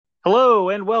Hello,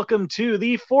 and welcome to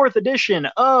the fourth edition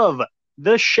of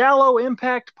the Shallow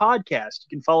Impact Podcast.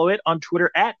 You can follow it on Twitter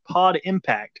at Pod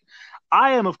Impact.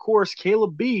 I am, of course,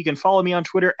 Caleb B. You can follow me on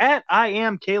Twitter at I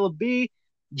am Caleb B.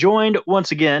 Joined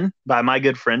once again by my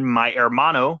good friend, my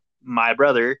hermano, my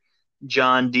brother,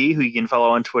 John D., who you can follow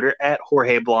on Twitter at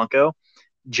Jorge Blanco.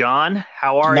 John,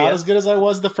 how are Not you? as good as I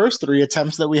was the first three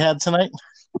attempts that we had tonight.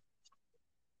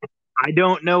 I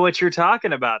don't know what you're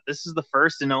talking about. This is the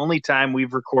first and only time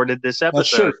we've recorded this That's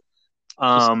true. episode.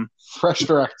 Just Um, fresh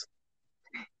direct.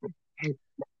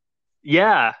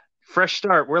 Yeah, fresh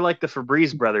start. We're like the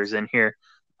Febreze brothers in here.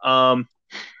 Um,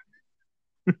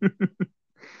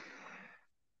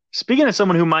 Speaking of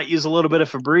someone who might use a little bit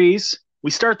of Febreze, we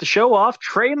start the show off.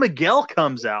 Trey Miguel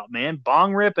comes out, man,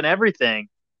 bong rip and everything,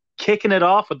 kicking it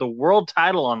off with the world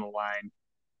title on the line.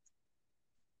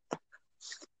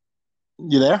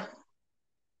 You there?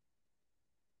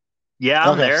 Yeah, I'm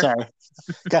Okay, there. sorry.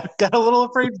 Got a little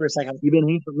afraid for a second. You been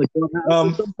here from the clubhouse or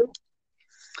Um, something?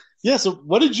 yeah. So,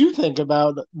 what did you think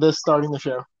about this starting the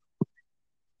show?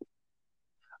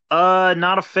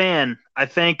 Not a fan. I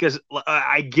think as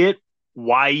I get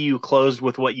why you closed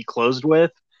with what you closed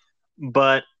with,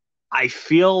 but I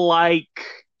feel like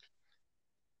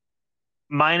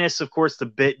minus, of course, the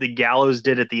bit the Gallows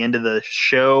did at the end of the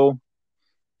show.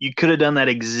 You could have done that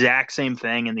exact same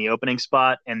thing in the opening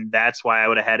spot, and that's why I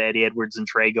would have had Eddie Edwards and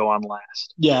Trey go on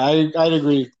last. Yeah, I'd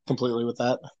agree completely with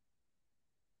that.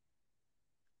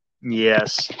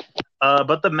 Yes.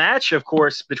 But the match, of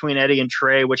course, between Eddie and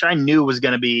Trey, which I knew was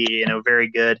going to be, very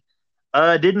good,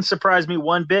 didn't surprise me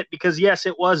one bit because, yes,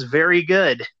 it was very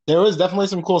good. There was definitely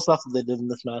some cool stuff that they did in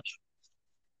this match.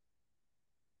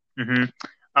 hmm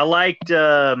I liked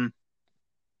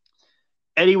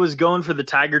Eddie was going for the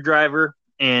Tiger Driver,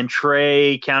 and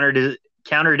Trey countered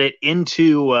it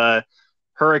into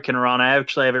Hurricane Rana. I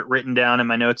actually have it written down in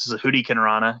my notes as a Hurricane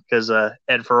Rana because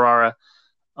Ed Ferrara.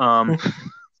 Um,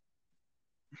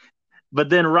 but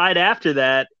then right after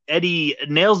that, Eddie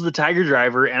nails the Tiger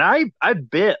Driver, and I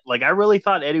really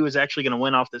thought Eddie was actually going to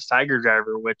win off this Tiger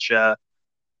Driver, which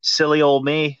silly old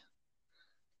me.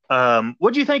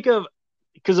 What do you think of?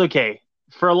 Because okay,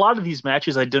 for a lot of these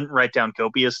matches, I didn't write down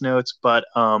copious notes, but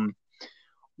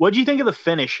what do you think of the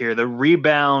finish here? The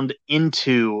rebound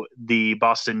into the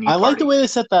Boston Knee I like the Party. way they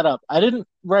set that up. I didn't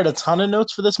write a ton of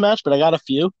notes for this match, but I got a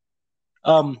few.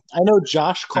 I know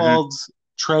Josh Mm-hmm. called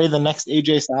Trey the next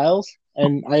AJ Styles,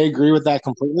 and I agree with that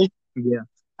completely. Yeah,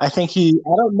 I think I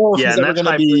don't know if yeah, he's and ever that's going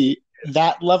to my be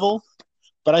that level,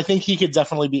 but I think he could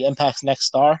definitely be Impact's next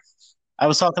star. I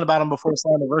was talking about him before his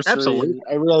anniversary, absolutely. and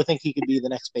I really think he could be the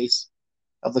next face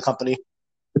of the company.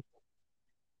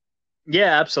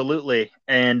 Yeah, absolutely.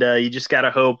 And you just got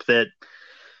to hope that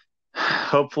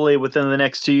hopefully within the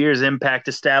next 2 years, Impact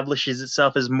establishes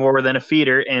itself as more than a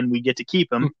feeder and we get to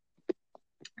keep him.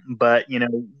 But,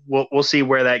 we'll see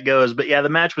where that goes. But yeah, the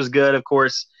match was good. Of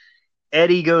course,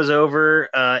 Eddie goes over.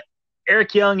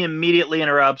 Eric Young immediately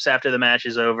interrupts after the match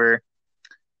is over.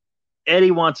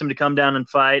 Eddie wants him to come down and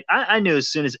fight. I knew as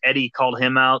soon as Eddie called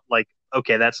him out, like,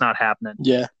 okay, that's not happening.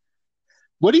 Yeah.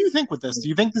 What do you think with this? Do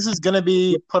you think this is going to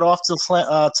be put off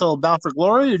till Bound for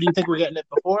Glory, or do you think we're getting it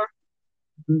before?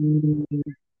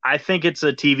 I think it's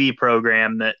a TV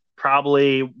program that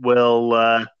probably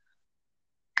will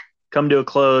come to a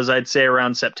close, I'd say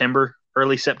around September,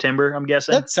 early September, I'm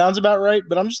guessing. That sounds about right,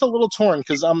 but I'm just a little torn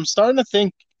because I'm starting to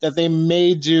think that they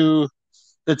may do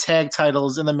the tag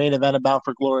titles in the main event of Bound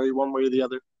for Glory one way or the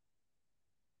other.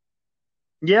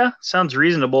 Yeah, sounds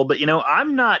reasonable. But,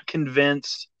 I'm not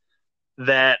convinced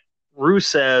that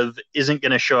Rusev isn't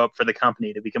going to show up for the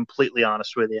company, to be completely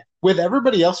honest with you. With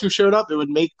everybody else who showed up, it would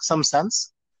make some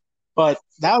sense, but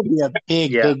that would be a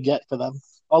big, Yeah, big get for them.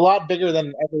 A lot bigger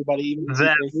than everybody, even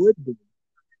that would be.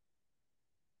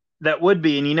 That would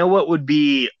be. And you know what would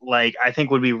be, like, I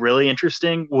think would be really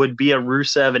interesting would be a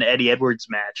Rusev and Eddie Edwards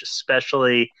match,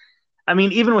 especially. I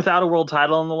mean, even without a world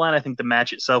title on the line, I think the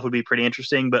match itself would be pretty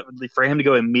interesting. But for him to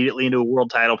go immediately into a world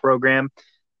title program,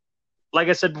 like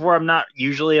I said before, I'm not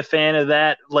usually a fan of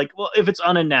that. Like, well, if it's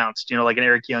unannounced, like an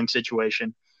Eric Young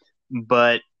situation.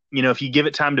 But if you give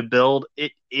it time to build,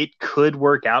 it could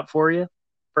work out for you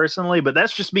personally. But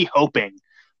that's just me hoping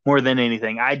more than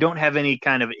anything. I don't have any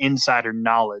kind of insider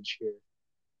knowledge here.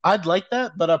 I'd like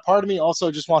that, but a part of me also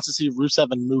just wants to see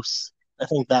Rusev and Moose. I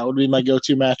think that would be my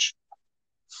go-to match.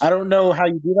 I don't know how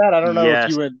you do that. I don't know if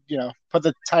you Yes, would, put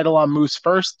the title on Moose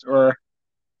first, or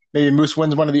maybe Moose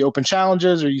wins one of the open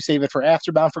challenges, or you save it for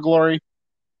after Bound for Glory.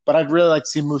 But I'd really like to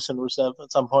see Moose and Rusev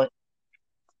at some point.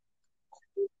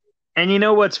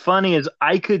 and what's funny is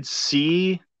I could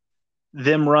see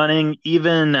them running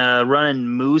even running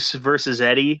Moose versus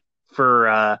Eddie for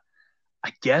I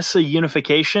guess a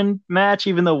unification match,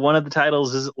 even though one of the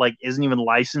titles isn't even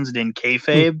licensed in Hmm.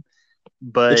 kayfabe.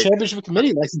 The But championship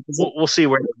committee licenses it. we'll see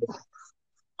where.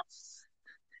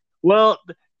 Well,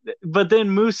 but then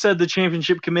Moose said the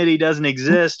championship committee doesn't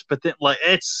exist. But then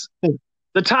it's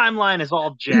the timeline is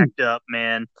all jacked up,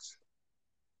 man.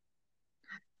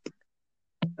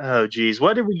 Oh, geez,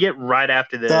 what did we get right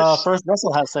after The this? first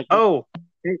Wrestle House segment. Oh,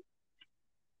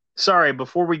 sorry.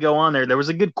 Before we go on there was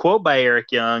a good quote by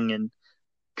Eric Young, and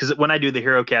because when I do the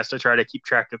Hero Cast, I try to keep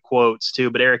track of quotes too.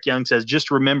 But Eric Young says,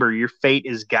 "Just remember, your fate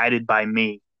is guided by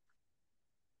me."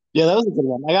 Yeah, that was a good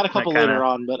one. I got a That couple kind later of,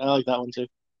 on, but I like that one too.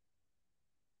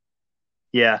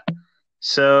 yeah.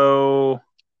 So,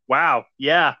 wow,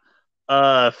 yeah.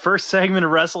 First segment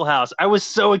of Wrestle House. I was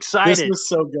so This excited. was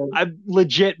so good. I've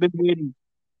legit been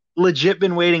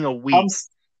waiting a I'm, week.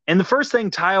 And the first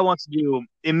thing Taya wants to do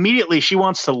immediately, she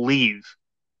wants to leave.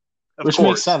 Of which makes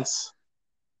course, sense.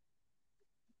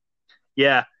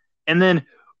 yeah. And then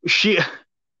she,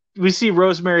 we see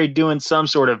Rosemary doing some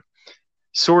sort of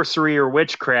sorcery or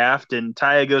witchcraft, and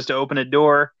Taya goes to open a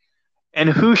door, and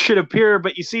who should appear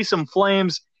but you see some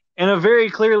flames and a very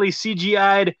clearly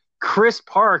CGI'd Chris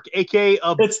Park, aka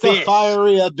It's the Abyss.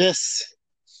 fiery abyss.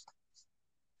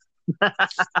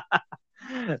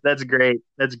 That's great.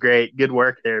 That's great. Good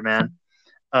work there, man.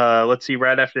 Let's see.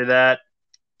 Right after that,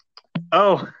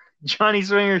 oh, Johnny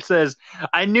Swinger says,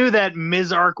 "I knew that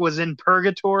Mizark was in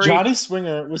purgatory." Johnny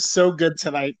Swinger was so good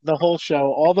tonight. The whole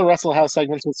show, all the Wrestle House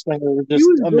segments with Swinger were He just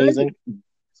was amazing.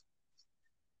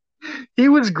 great. He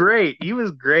was great. He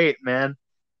was great, man.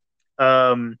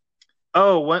 Um,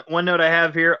 Oh, one note I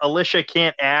have here: Alicia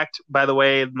can't act. By the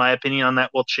way, my opinion on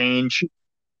that will change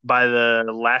by the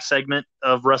last segment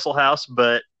of Wrestle House,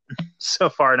 but so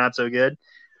far not so good.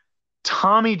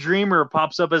 Tommy Dreamer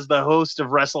pops up as the host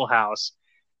of Wrestle House,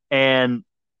 and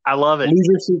I love it.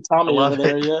 Leisure Suit I Tommy over love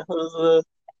there, it. yeah, it was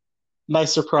a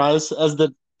nice surprise as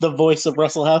the voice of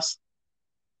Wrestle House.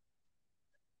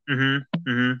 And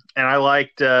I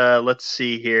liked. Let's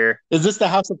see here. Is this the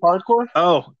House of Hardcore?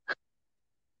 Oh,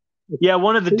 yeah,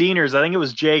 one of the deaners, I think it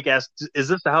was Jake, asked, "Is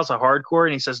this the House of Hardcore?"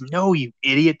 And he says, "No, you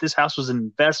idiot. This house was an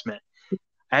investment.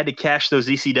 I had to cash those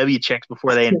ECW checks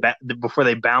before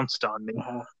they bounced on me."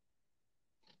 Uh,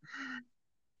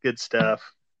 Good stuff.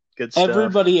 Good stuff.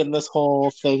 Everybody in this whole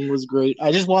thing was great.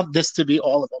 I just want this to be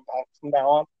all of them from now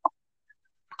on.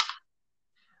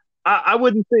 I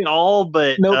wouldn't say all,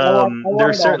 but No, I want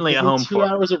there's it all. certainly Give a me home two for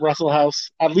hours of Wrestle House.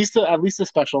 At least a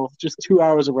special. Just 2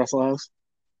 hours of Wrestle House.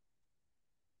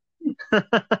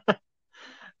 it.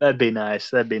 That'd be nice.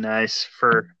 That'd be nice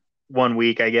for one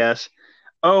week, I guess.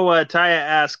 Oh, Taya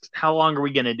asks, "How long are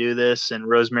we going to do this?" And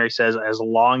Rosemary says, "As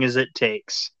long as it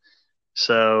takes."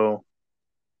 So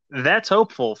that's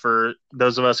hopeful for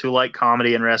those of us who like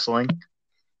comedy and wrestling.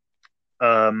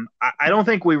 I don't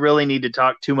think we really need to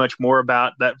talk too much more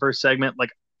about that first segment.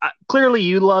 Clearly,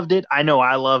 you loved it. I know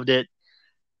I loved it.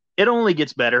 It only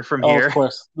gets better from Oh, of here.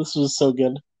 course. This was so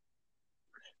good.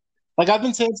 Like I've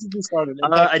been saying since we started,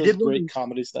 Impact I does did. great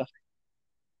comedy stuff.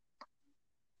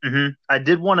 I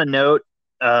did want to note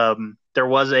there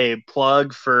was a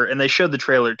plug for, and they showed the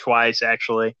trailer twice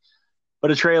actually,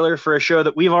 but a trailer for a show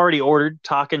that we've already ordered,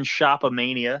 Talking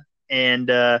Shopomania.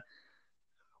 And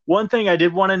one thing I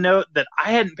did want to note that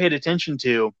I hadn't paid attention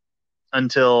to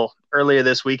until earlier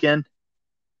this weekend,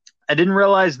 I didn't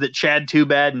realize that Chad Too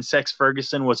Bad and Sex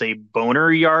Ferguson was a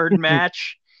boner yard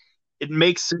match. It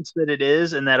makes sense that it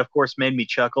is, and that of course made me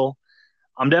chuckle.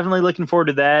 I'm definitely looking forward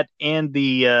to that and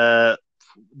the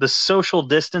social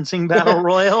distancing battle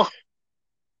royal.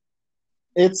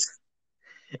 It's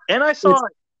And I it's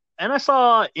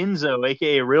saw Enzo,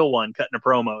 aka Real One, cutting a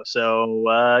promo.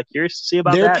 So curious to see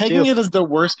about they're that pegging too. it as the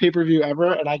worst pay-per-view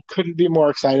ever, and I couldn't be more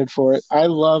excited for it. I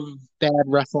love bad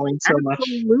wrestling so much.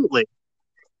 Absolutely,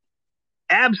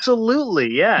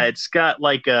 absolutely, yeah. It's got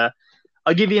like a.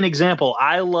 I'll give you an example.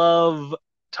 I love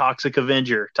Toxic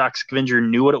Avenger. Toxic Avenger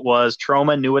knew what it was.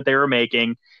 Trauma knew what they were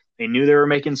making. They knew they were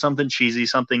making something cheesy,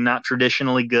 something not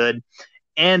traditionally good,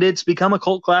 and it's become a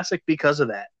cult classic because of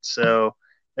that. So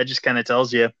that just kind of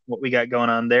tells you what we got going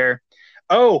on there.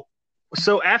 Oh,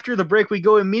 so after the break, we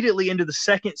go immediately into the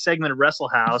second segment of Wrestle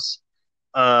House.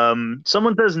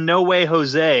 Someone says, "No way,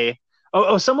 Jose."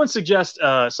 Someone suggests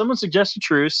a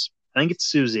truce. I think it's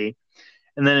Susie.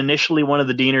 And then initially one of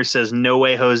the Deaners says, "No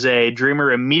way, Jose."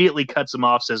 Dreamer immediately cuts him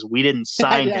off, says, "We didn't I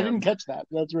sign didn't him." catch that.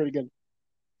 That's really good.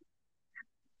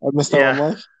 I missed out on Yeah.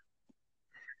 life.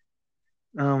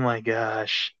 Oh my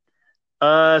gosh.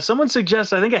 Someone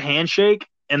suggests, I think, a handshake,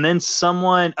 and then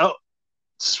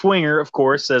Swinger, of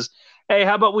course, says, Hey,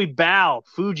 how about we bow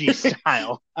Fuji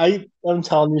style? I'm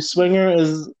telling you, Swinger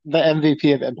is the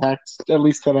MVP of Impact, at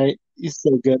least tonight. He's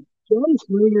so good. Johnny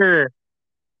Swinger.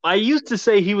 I used to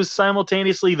say he was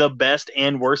simultaneously the best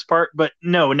and worst part, but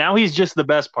no, now he's just the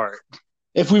best part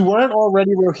If we of weren't the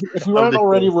already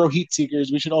show. Rohit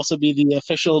seekers, we should also be the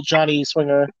official Johnny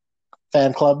Swinger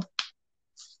fan club.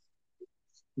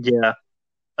 Yeah.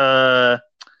 Uh,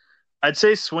 I'd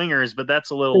say swingers, but that's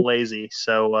a little lazy.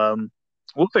 So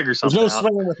we'll figure There's something no out.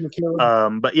 swinging with Michaela.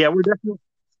 But yeah, we're definitely.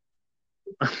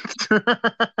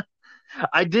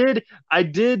 I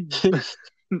did.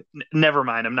 Never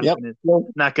mind. I'm not Yep. gonna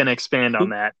not gonna expand on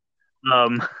that.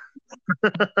 Um.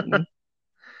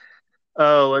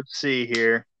 Oh, let's see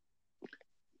here.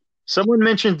 Someone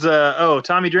mentions.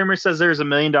 Tommy Dreamer says there's $1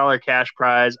 million cash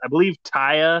prize. I believe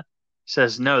Taya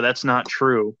says no, that's not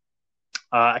true.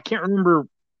 I can't remember.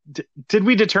 Did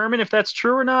we determine if that's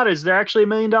true or not? Is there actually $1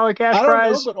 million cash I don't know,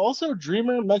 prize? but also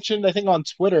Dreamer mentioned, I think, on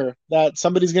Twitter that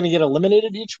somebody's going to get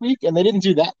eliminated each week, and they didn't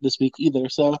do that this week either.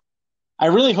 So I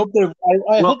really hope I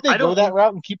Well, hope they I go don't. that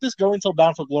route and keep this going till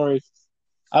Bound for Glory.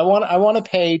 I want to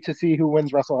pay to see who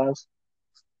wins Wrestle House.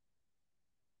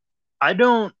 I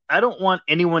don't want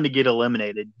anyone to get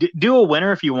eliminated. Do a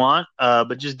winner if you want,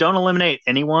 but just don't eliminate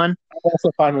anyone. I'm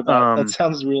also fine with that. That Um,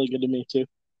 sounds really good to me too.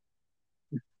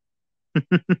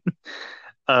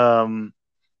 um,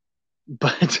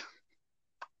 but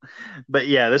but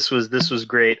yeah, this was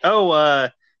great.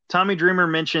 Tommy Dreamer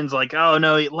mentions like, oh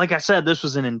no, like I said, this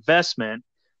was an investment.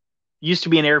 Used to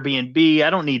be an Airbnb. I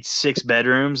don't need 6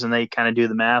 bedrooms, and they kind of do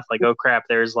the math like, oh crap,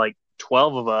 there's like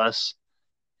 12 of us,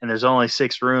 and there's only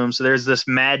 6 rooms, so there's this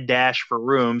mad dash for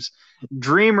rooms.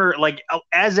 Dreamer, like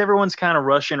as everyone's kind of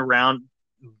rushing around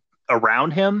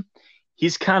him,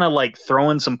 he's kind of like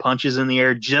throwing some punches in the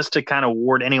air just to kind of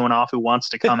ward anyone off who wants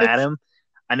to come at him.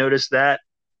 I noticed that.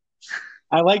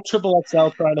 I like Triple XL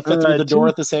trying to fit through the door Two,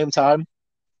 at the same time.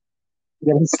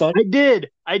 Getting stuck. I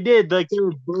did. Like they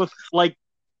were both like,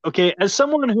 okay, as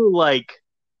someone who like,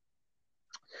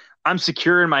 I'm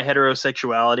secure in my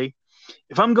heterosexuality.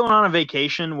 If I'm going on a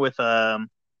vacation with like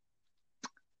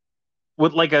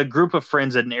a group of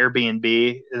friends at an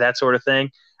Airbnb, that sort of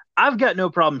thing, I've got no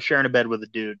problem sharing a bed with a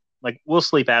dude. Like we'll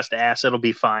sleep ass to ass, it'll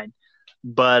be fine.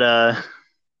 But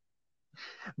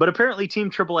but apparently Team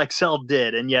Triple XL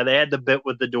did, and yeah, they had the bit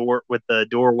with the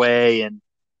doorway, and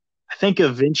I think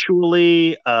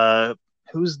eventually,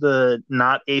 who's the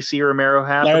not AC Romero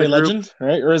half of Larry the group? Legend,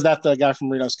 right? Or is that the guy from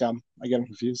Reno Scum? I get him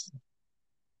confused.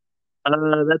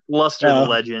 That's Luster the Uh,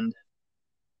 Legend.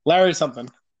 Larry something.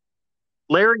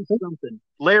 Larry something.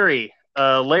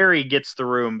 Larry gets the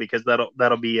room because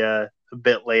that'll be a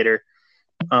bit later.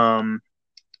 Um,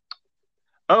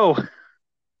 oh,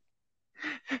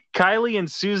 Kylie and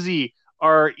Susie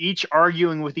are each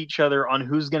arguing with each other on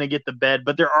who's going to get the bed,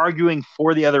 but they're arguing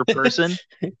for the other person.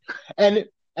 and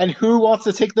and who wants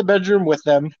to take the bedroom with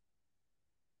them?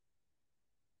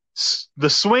 The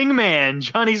swing man,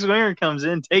 Johnny Swinger, comes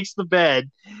in, takes the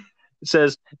bed,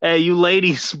 says, "Hey, you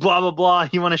ladies, blah blah blah.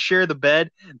 You want to share the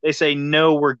bed?" They say,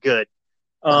 "No, we're good."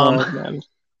 Oh man.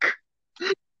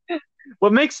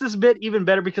 What makes this bit even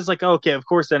better because, like, okay, of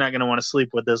course they're not going to want to sleep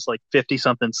with this like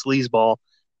 50-something sleazeball.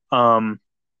 Um,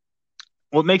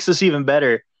 what makes this even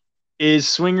better is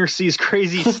Swinger sees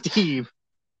Crazy Steve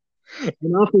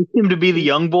and offers him to be the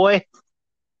young boy.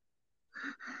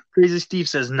 Crazy Steve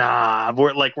says, "Nah,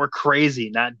 we're crazy,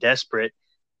 not desperate."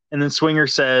 And then Swinger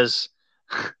says,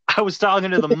 "I was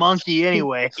talking to the monkey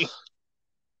anyway."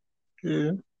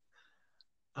 Yeah.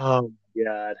 Oh my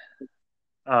god!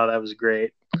 Oh, that was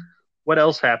great. What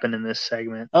else happened in this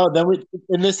segment? Oh, then we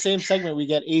in this same segment we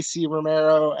get AC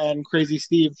Romero and Crazy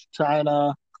Steve trying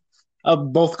to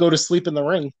both go to sleep in the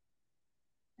ring.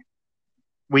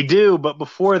 We do, but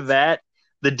before that,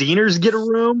 the Deaners get a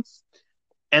room,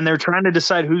 and they're trying to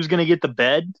decide who's going to get the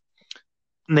bed.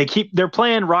 And they're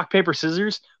playing rock paper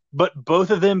scissors, but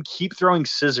both of them keep throwing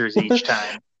scissors each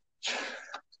time.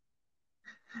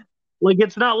 Like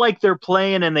it's not like they're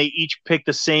playing and they each pick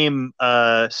the same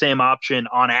option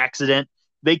on accident.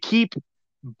 They keep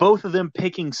both of them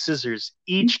picking scissors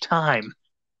each time.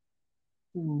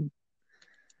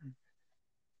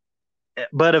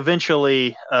 But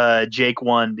eventually, Jake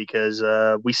won because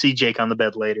we see Jake on the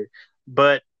bed later.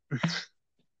 But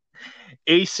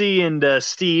AC and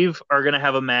Steve are gonna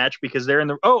have a match because they're in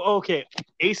the. Oh, okay.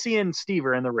 AC and Steve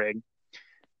are in the ring.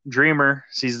 Dreamer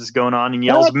sees this going on and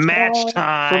yells, "Match From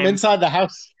time!" inside the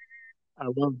house. I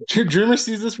love it. Dreamer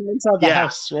sees this from inside the Yeah.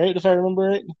 house, right? If I remember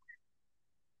right.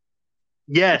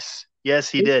 Yes,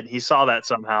 he did. He saw that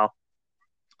somehow.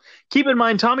 Keep in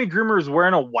mind, Tommy Dreamer was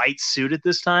wearing a white suit at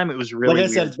this time. It was Like really I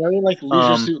weird. said, very like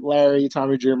Leisure Um, Suit Larry,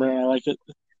 Tommy Dreamer. I like it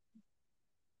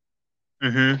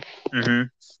mm-hmm,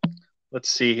 mm-hmm. Let's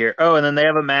see here. Oh, and then they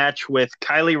have a match with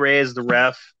Kylie Ray as the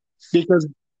ref, because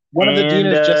one of the and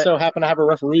Dinas just so happened to have a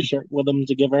referee shirt with him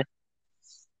to give her.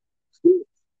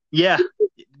 yeah,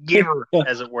 give her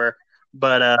as it were.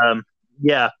 But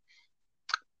yeah,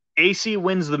 AC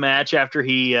wins the match after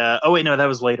he. Oh wait, no, that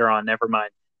was later on. Never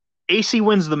mind. AC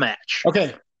wins the match.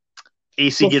 Okay,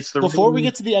 AC gets the before we ring.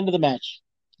 get to the end of the match,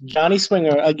 Johnny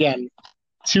Swinger again,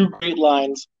 two great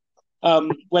lines.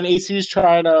 When AC's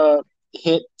trying to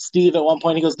hit Steve at one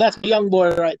point, he goes, "That's a young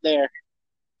boy right there."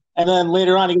 And then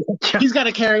later on, he goes, "He's got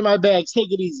to carry my bags.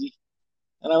 Take it easy."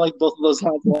 And I like both of those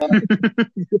lines a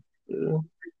lot.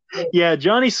 Yeah,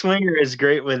 Johnny Swinger is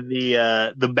great with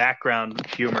the background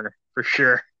humor for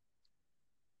sure.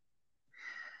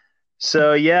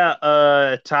 So yeah,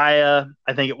 Taya.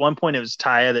 I think at one point it was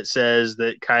Taya that says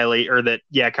that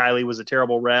Kylie was a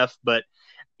terrible ref, but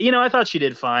I thought she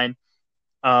did fine.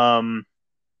 Um,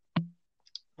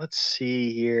 let's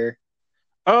see here.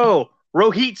 Oh,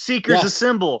 Rohit Seekers Yes.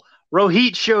 assemble.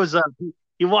 Rohit shows up.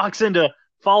 He walks into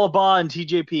Falaba and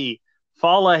TJP.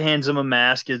 Fala hands him a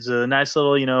mask. It's a nice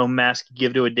little, mask you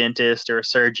give to a dentist or a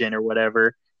surgeon or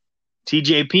whatever.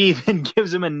 TJP then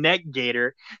gives him a neck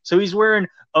gaiter. So he's wearing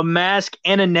a mask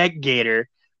and a neck gaiter.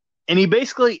 And he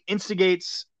basically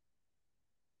instigates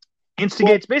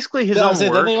basically his own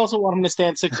Then work. they also want him to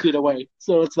stand 6 feet away.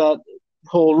 So it's that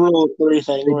whole rule of three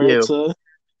thing They where do. it's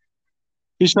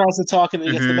he tries to talk and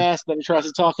he gets the Mm-hmm. mask, then he tries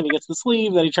to talk and he gets the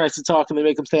sleeve, then he tries to talk and they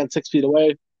make him stand 6 feet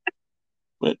away.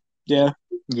 But yeah.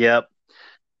 Yep.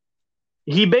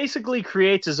 He basically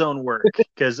creates his own work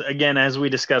because, again, as we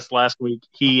discussed last week,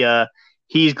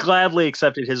 he's gladly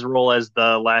accepted his role as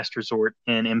the last resort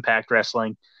in Impact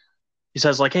Wrestling. He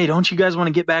says, like, "Hey, don't you guys want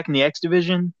to get back in the X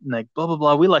division?" And like, blah blah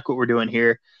blah. We like what we're doing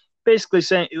here.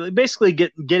 Basically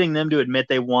getting them to admit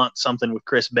they want something with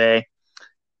Chris Bay,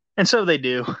 and so they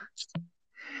do.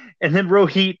 And then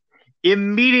Rohit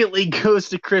immediately goes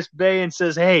to Chris Bay and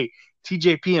says, "Hey,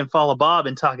 TJP and Fallah Bob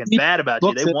been talking bad about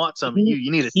you. They want some of you.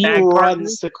 You need a He tag partner."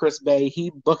 runs to Chris Bay.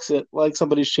 He books it like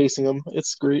somebody's chasing him.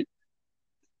 It's great.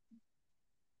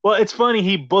 Well, it's funny.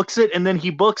 He books it and then he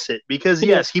books it because,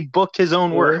 yes, he booked his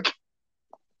own work.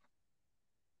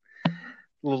 A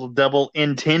little double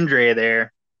entendre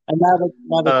there. And now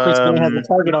that Chris Bay has a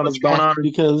target on his back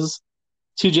because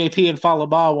TJP and Fallah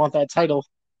Bob want that title.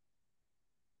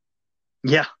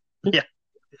 Yeah. Yeah.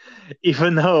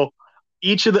 Even though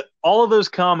all of those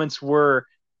comments were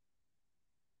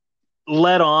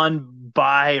led on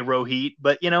by Rohit,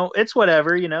 but it's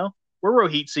whatever, we're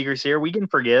Rohit seekers here. We can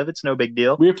forgive. It's no big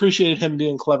deal. We appreciate him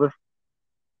being clever.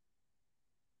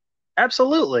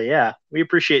 Absolutely, yeah. We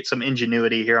appreciate some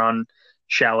ingenuity here on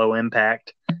Shallow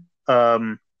Impact.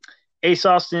 Ace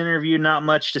Austin interview, not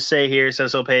much to say here,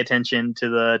 says he'll pay attention to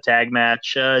the tag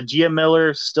match. Gia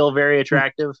Miller, still very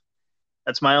attractive.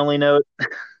 That's my only note.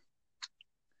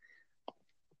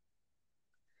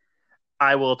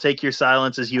 I will take your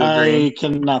silence as you agree. I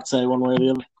cannot say one way or the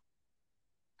other.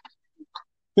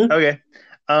 Okay.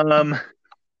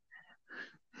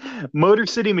 Motor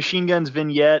City Machine Guns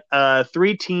vignette.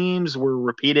 3 teams were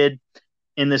repeated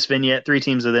in this vignette. 3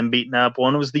 teams of them beaten up.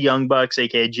 One was the Young Bucks,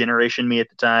 aka Generation Me at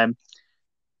the time.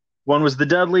 One was the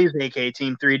Dudleys, aka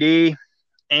Team 3D.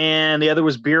 And the other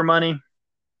was Beer Money.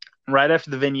 Right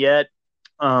after the vignette,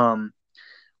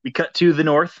 we cut to the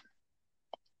North.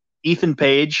 Ethan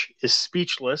Page is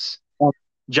speechless.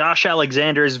 Josh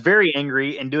Alexander is very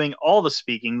angry and doing all the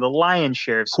speaking, the lion's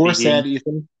share of speaking. Poor sad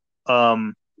Ethan.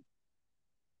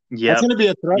 Yeah, that's going to be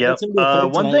a threat. Yep. That's going to be a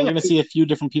threat. We're going to see a few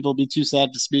different people be too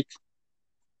sad to speak.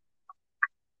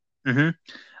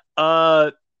 Mm-hmm.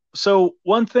 So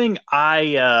one thing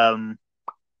I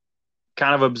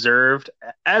kind of observed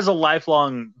as a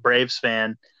lifelong Braves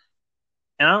fan,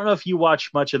 and I don't know if you watch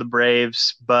much of the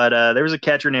Braves, but there was a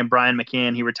catcher named Brian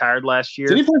McCann. He retired last year.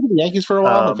 Did he play for the Yankees for a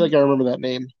while? I feel like I remember that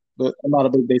name, but I'm not a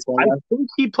big baseball guy. I think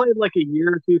he played like a year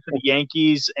or two for the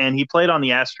Yankees, and he played on the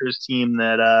Astros team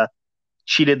that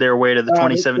cheated their way to the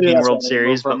 2017 World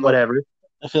Series, but whatever.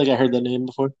 I feel like I heard that name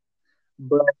before.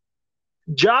 But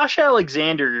Josh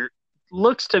Alexander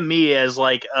looks to me as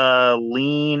like a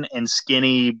lean and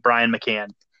skinny Brian McCann.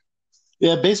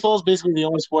 Yeah, baseball is basically the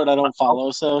only sport I don't follow,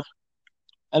 so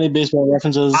any baseball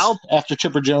references after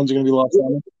Chipper Jones are going to be lost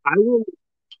on me.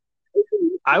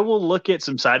 I will look at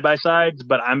some side-by-sides,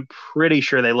 but I'm pretty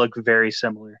sure they look very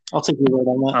similar. I'll take your word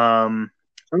on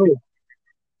that.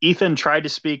 Ethan tried to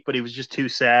speak, but he was just too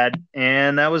sad.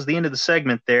 And that was the end of the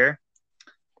segment there.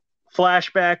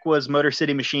 Flashback was Motor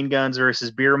City Machine Guns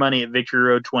versus Beer Money at Victory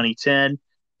Road 2010.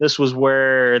 This was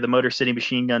where the Motor City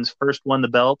Machine Guns first won the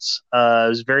belts. It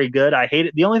was very good. I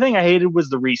hated the only thing I hated was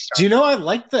the Do restart. you know I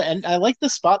like the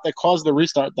spot that caused the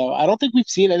restart though. I don't think we've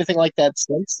seen anything like that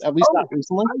since, at least not Oh,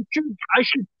 recently.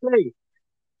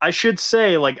 I should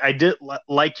say, like I did,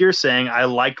 like you're saying, I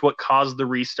liked what caused the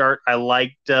restart. I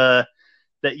liked that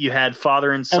you had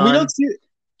father and And we don't son see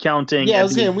counting Yeah, I at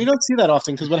was saying the. we don't see that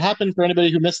often because what happened for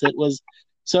anybody who missed it was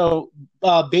so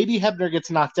Baby Hebner gets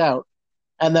knocked out,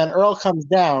 and then Earl comes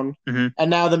down, Mhm. and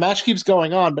now the match keeps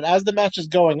going on. But as the match is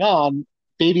going on,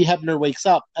 Baby Hebner wakes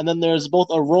up, and then there's both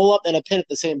a roll up and a pin at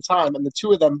the same time, and the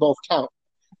two of them both count,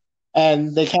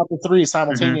 and they count the three Mhm.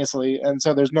 simultaneously, and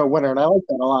so there's no winner, and I like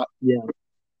that a lot. Yeah.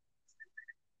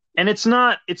 And it's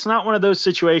not one of those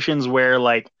situations where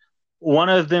like one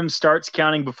of them starts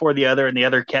counting before the other and the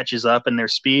other catches up in their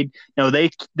speed. No,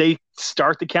 they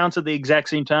start the counts at the exact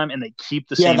same time and they keep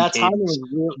the Yeah, same that timing cadence.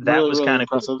 was That really, was really kind of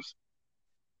cool.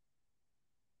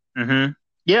 impressive.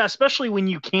 Yeah, especially when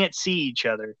you can't see each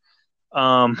other.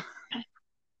 Um,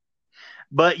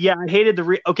 but yeah, I hated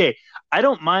okay, I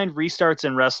don't mind restarts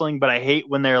in wrestling, but I hate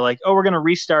when they're like, "Oh, we're going to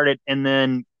restart it and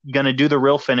then going to do the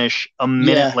real finish a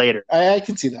minute Yeah, later." I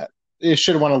can see that. It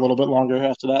should have went a little bit longer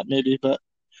after that, maybe, but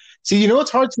see, you know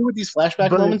what's hard too with these flashback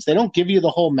But moments? They don't give you the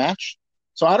whole match.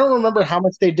 So I don't remember how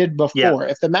much they did yeah, before.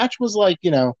 If the match was like,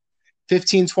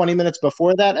 15, 20 minutes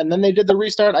before that, and then they did the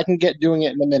restart, I can get doing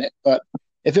it in a minute. But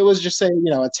if it was just, say, a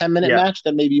 10-minute yeah. match,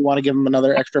 then maybe you want to give them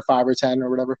another extra 5 or 10 or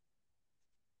whatever.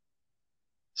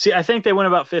 See, I think they went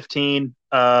about 15,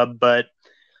 but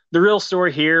the real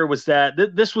story here was that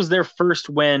this was their first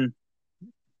win.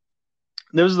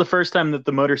 This was the first time that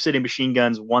the Motor City Machine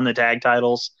Guns won the tag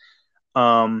titles.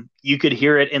 You could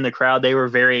hear it in the crowd. They were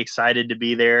very excited to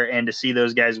be there and to see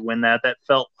those guys win that. That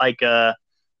felt like a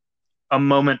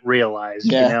moment realized,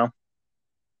 you Yeah. know?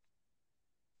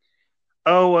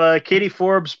 Oh, Katie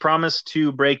Forbes promised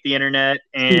to break the internet,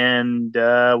 and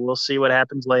we'll see what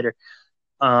happens later.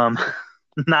 Um,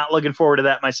 not looking forward to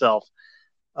that myself.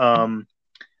 Um,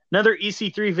 Another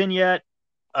EC3 vignette.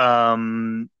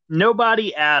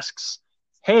 Nobody asks,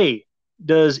 "Hey,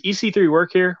 does EC3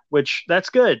 work here?" Which that's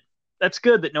good. That's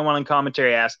good that no one in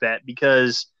commentary asked that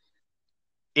because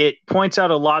it points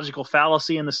out a logical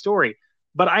fallacy in the story.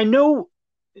 But I know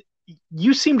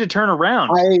you seem to turn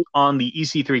around I on the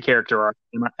EC3 character arc.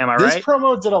 Am I This right?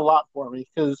 promo did a lot for me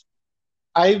because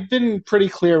I've been pretty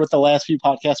clear with the last few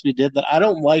podcasts we did that I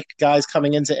don't like guys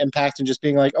coming into Impact and just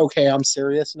being like, okay, I'm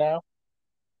serious now.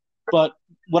 But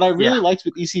what I Yeah. really liked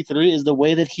with EC3 is the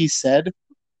way that he said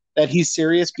that he's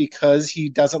serious because he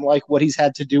doesn't like what he's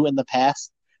had to do in the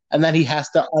past and that he has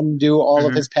to undo all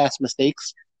of Mm-hmm. his past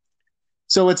mistakes.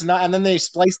 So it's not, and then they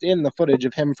spliced in the footage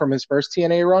of him from his first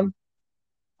TNA run.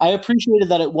 I appreciated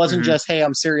that it wasn't Mm-hmm. just, hey,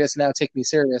 I'm serious now, take me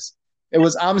serious. It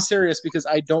was, I'm serious because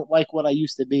I don't like what I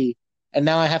used to be. And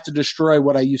now I have to destroy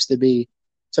what I used to be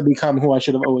to become who I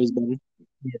should have always been.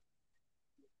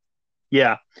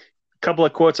 Yeah. A couple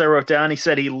of quotes I wrote down. He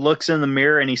said he looks in the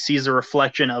mirror and he sees a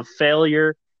reflection of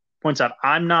failure. Points out,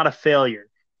 I'm not a failure.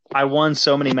 I won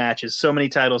so many matches, so many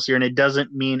titles here, and it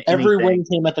doesn't mean Every anything. win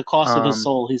came at the cost of his Um,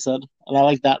 soul, he said. And I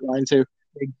like that line too.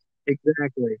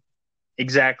 exactly.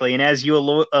 Exactly. And as you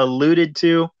alluded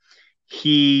to,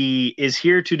 he is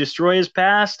here to destroy his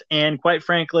past. And quite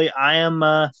frankly, I am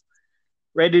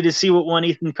ready to see what one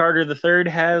Ethan Carter III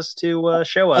has to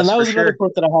show And us that for was another sure.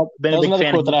 quote that I had. Been That a was big another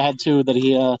fan of quote that him. I had too that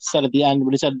he said at the end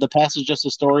when he said, "The past is just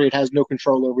a story; it has no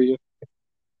control over you."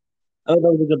 Oh, that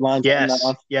was a good line to end that Yes.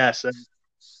 on. Yes.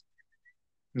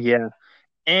 Yeah.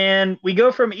 And we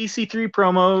go from EC3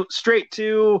 promo straight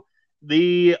to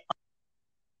the.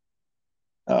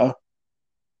 Oh,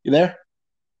 you there,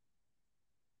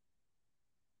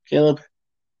 Caleb?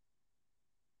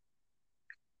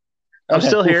 I'm Okay,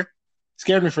 still oof. here.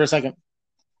 Scared me for a second.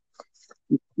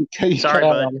 You cut Sorry,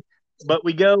 out bud. on me. But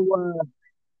we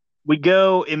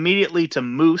go immediately to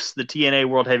Moose, the TNA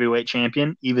World Heavyweight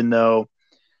Champion, even though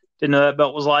didn't know that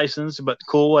belt was licensed, but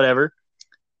cool, whatever.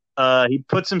 He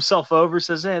puts himself over,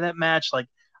 says, "Hey, that match, like,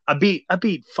 I beat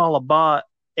Falaba,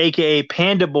 aka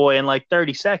Panda Boy, in like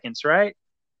 30 seconds, right?"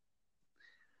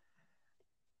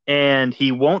 And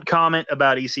he won't comment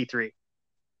about EC3.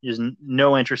 There's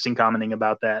no interest in commenting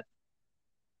about that.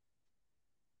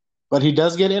 But he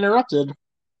does get interrupted.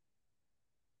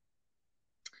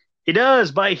 He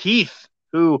does by Heath,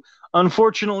 who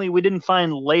unfortunately we didn't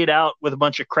find laid out with a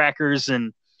bunch of crackers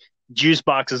and juice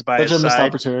boxes by Such his a missed side.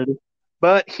 opportunity.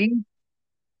 But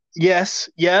yes,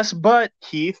 but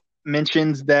Heath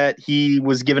mentions that he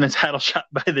was given a title shot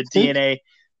by the TNA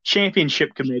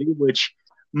Championship Committee, which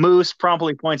Moose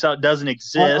promptly points out doesn't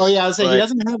Oh yeah, I exist. was say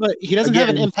But he doesn't have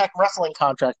an again, Impact Wrestling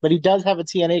contract, but he does have a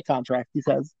TNA contract. He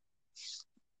says.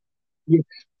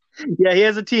 yeah, he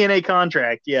has a TNA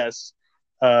contract, yes,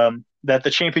 that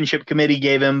the championship committee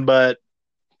gave him. But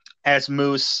as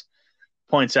Moose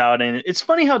points out, and it's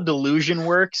funny how delusion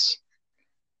works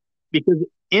because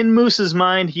in Moose's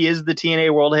mind, he is the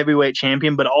TNA World Heavyweight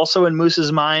Champion, but also in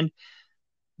Moose's mind,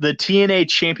 the TNA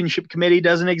Championship Committee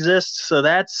doesn't exist. So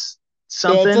that's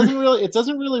Yeah, something. it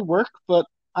doesn't really work, but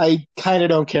I kind of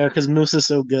don't care because Moose is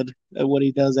so good at what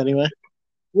he does anyway.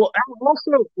 Well,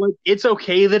 also, like, it's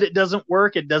okay that it doesn't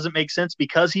work. It doesn't make sense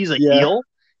because he's a Yeah. heel.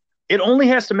 It only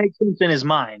has to make sense in his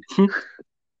mind.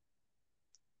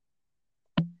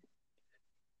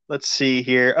 Let's see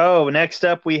here. Oh, next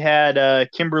up we had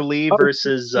Kimber Lee Oh,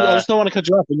 versus I just don't want to cut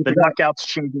you off. the Knockouts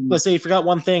champion. Let's say you forgot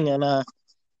one thing, and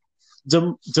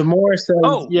D'Amore says,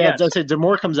 Oh, yes. Let's say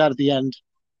D'Amore comes out at the end,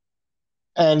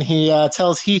 and he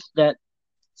tells Heath that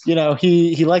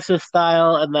he likes his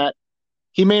style and that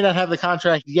he may not have the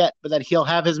contract yet, but that he'll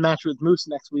have his match with Moose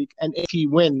next week, and if he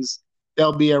wins,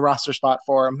 there'll be a roster spot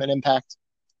for him in Impact.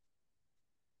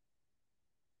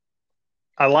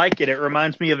 I like it. It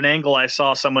reminds me of an angle I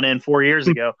saw someone in 4 years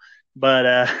ago.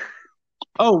 But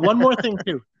Oh, one more thing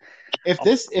too. If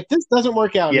this doesn't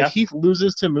work out, Yeah. if Heath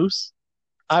loses to Moose,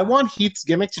 I want Heath's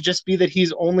gimmick to just be that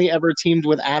he's only ever teamed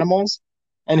with animals,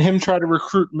 and him try to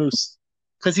recruit Moose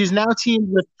because he's now teamed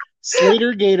with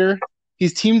Slater Gator,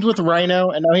 he's teamed with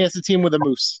Rhino, and now he has to team with a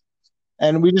moose.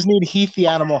 And we just need Heath the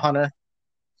Animal Hunter.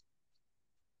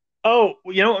 oh,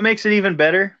 you know what makes it even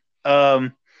better?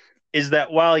 Is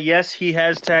that while yes, he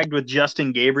has tagged with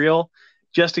Justin Gabriel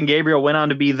went on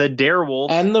to be the Darewolf.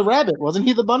 And the rabbit. Wasn't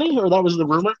he the bunny? Or that was the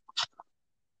rumor?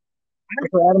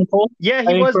 For Adam Cole? Yeah,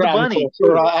 he was the bunny. Cole,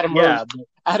 for Adam Yeah. Rose.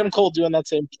 Adam Cole doing that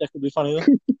same that could be funny.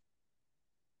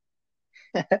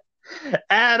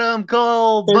 Adam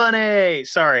Cole Bunny.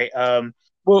 Sorry.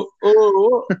 Whoa,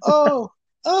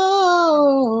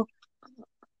 oh.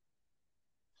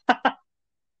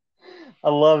 I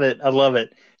love it. I love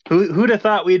it. Who'd have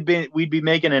thought we'd be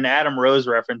making an Adam Rose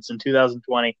reference in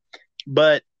 2020?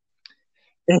 But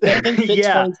I think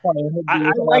yeah, 2020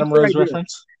 I like Adam Rose idea.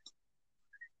 reference.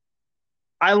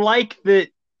 I like that.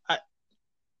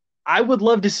 I would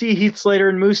love to see Heath Slater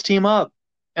and Moose team up.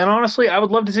 And honestly, I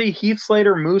would love to see Heath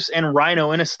Slater, Moose, and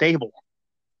Rhino in a stable.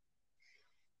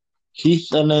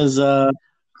 Heath and his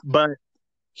But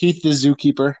Heath the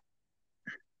zookeeper.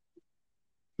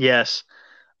 yes.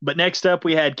 But next up,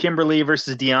 we had Kimber Lee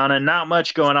versus Deonna. Not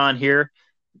much going on here.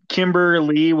 Kimber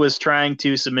Lee was trying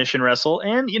to submission wrestle,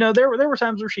 and there were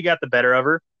times where she got the better of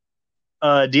her.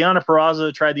 Deonna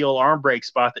Purrazzo tried the old arm break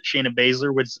spot that Shayna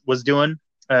Baszler was doing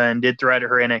and did throughout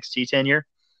her NXT tenure.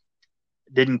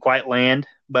 Didn't quite land,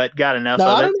 but got enough Now,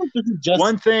 of I it. don't know if this is just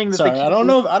One thing that sorry, I don't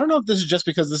know if this is just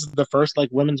because this is the first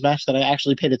women's match that I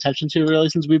actually paid attention to really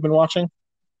since we've been watching.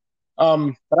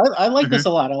 But I like this a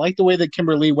lot. I like the way that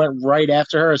Kimber Lee went right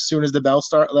after her as soon as the bell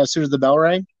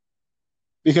rang.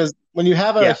 Because when you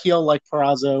have a heel like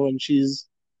Purrazzo and she's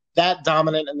that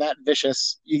dominant and that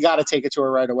vicious, you got to take it to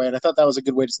her right away. And I thought that was a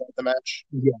good way to start the match.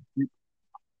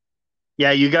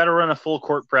 Yeah, you got to run a full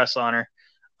court press on her.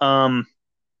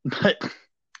 But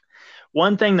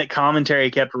one thing that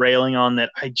commentary kept railing on that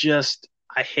I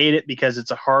hate it because it's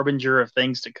a harbinger of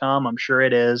things to come. I'm sure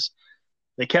it is.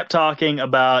 They kept talking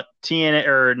about TNA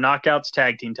or Knockouts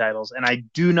tag team titles, and I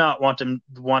do not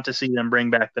want to see them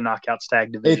bring back the Knockouts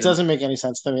tag division. It doesn't make any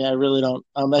sense to me. I really don't.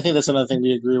 I think that's another thing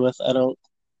we agree with. I don't.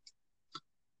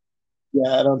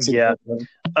 Yeah, I don't see. Yeah.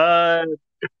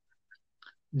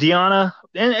 Deonna,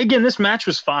 and again, this match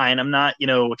was fine. I'm not,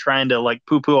 trying to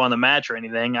poo-poo on the match or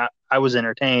anything. I was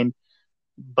entertained,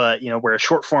 but we're a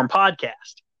short form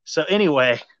podcast. So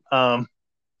anyway,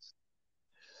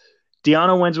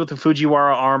 Deonna wins with the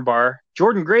Fujiwara armbar.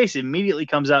 Jordynne Grace immediately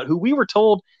comes out, who we were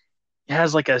told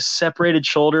has a separated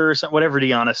shoulder or something, whatever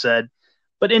Deonna said.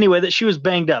 But anyway, that she was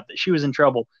banged up, that she was in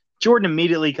trouble. Jordynne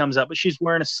immediately comes out, but she's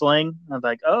wearing a sling. I'm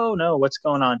like, oh no, what's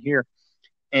going on here?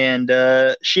 And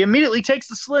she immediately takes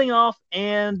the sling off,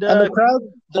 and the crowd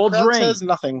says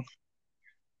nothing.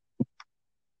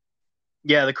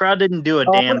 Yeah, the crowd didn't do a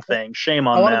damn thing. Shame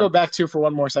on them. I want to go back for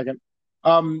one more second.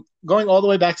 Going all the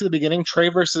way back to the beginning, Trey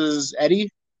versus Eddie.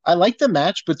 I liked the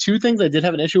match, but two things I did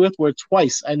have an issue with were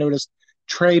twice I noticed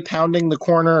Trey pounding the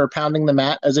corner or pounding the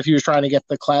mat as if he was trying to get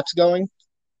the claps going.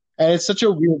 And it's such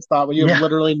a weird spot when you have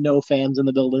literally no fans in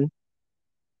the building.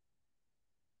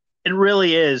 It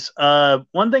really is.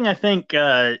 One thing I think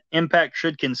Impact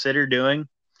should consider doing,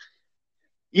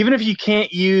 even if you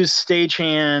can't use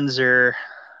stagehands or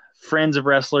friends of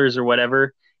wrestlers or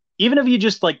whatever, even if you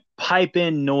just like pipe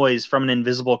in noise from an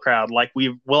invisible crowd, like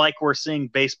we're seeing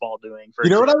baseball doing, for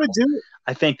You know what I example, would do?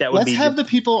 I think that would Let's be have just,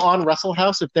 the people on Wrestle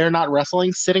House, if they're not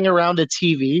wrestling, sitting around a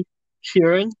TV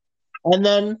cheering, and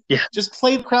then yeah, just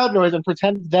play the crowd noise and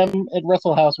pretend them at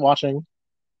Wrestle House watching.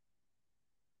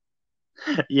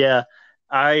 yeah.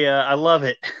 I love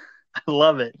it. I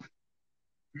love it.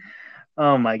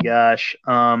 Oh my gosh.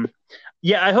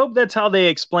 Yeah, I hope that's how they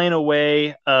explain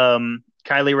away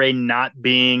Kylie Ray not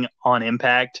being on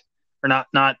Impact or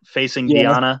not facing Yeah.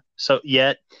 Deanna so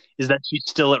yet is that she's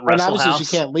still at And Wrestle obviously she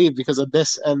House. can't leave because of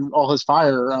this and all his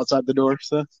fire are outside the door.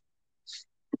 So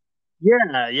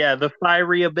Yeah, yeah, the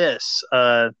fiery abyss.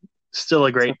 Still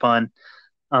a great pun.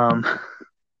 Um,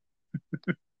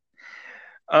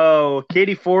 oh,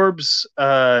 Katie Forbes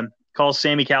calls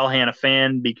Sammy Callahan a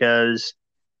fan because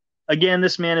again,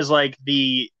 this man is like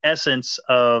the essence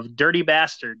of dirty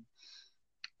bastard.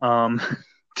 Um,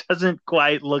 doesn't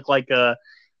quite look like your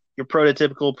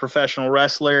prototypical professional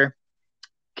wrestler.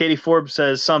 Katie Forbes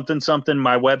says something something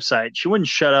my website. She wouldn't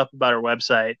shut up about her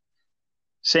website.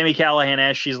 Sammy Callahan,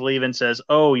 as she's leaving, says,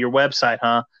 "Oh, your website,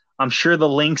 huh? I'm sure the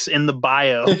link's in the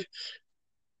bio."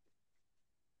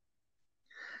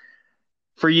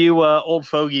 For you old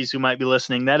fogies who might be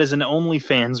listening, that is an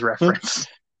OnlyFans reference.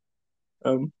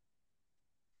 um,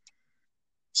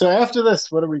 so after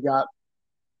this, what do we got?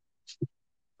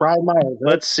 Brian Myers,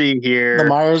 right? Let's see here. The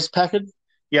Myers package?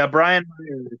 Yeah, Brian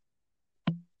Myers.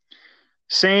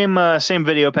 Same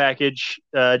video package,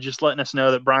 just letting us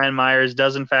know that Brian Myers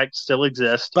does in fact still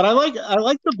exist. But I like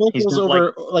the vocals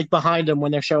over like behind him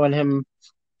when they're showing him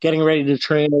getting ready to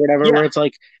train or whatever, where it's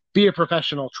like, be a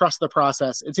professional, trust the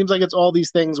process. It seems like it's all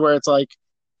these things where it's like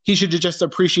he should just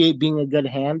appreciate being a good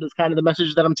hand is kind of the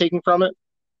message that I'm taking from it.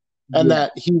 And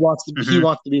that he wants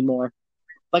to be more.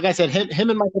 Like I said, him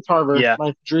and Michael Tarver,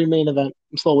 my dream main event.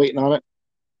 I'm still waiting on it.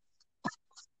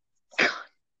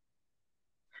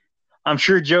 I'm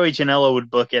sure Joey Janela would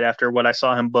book it after what I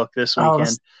saw him book this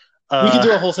weekend. We could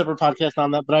do a whole separate podcast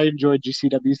on that, but I enjoyed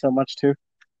GCW so much too.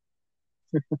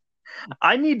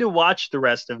 I need to watch the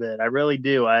rest of it. I really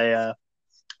do.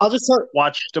 I'll just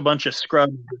watched a bunch of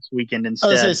Scrubs this weekend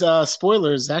instead. I was say,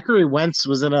 spoilers, Zachary Wentz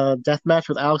was in a death match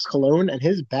with Alex Colon, and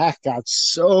his back got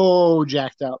so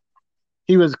jacked up.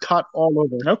 He was cut all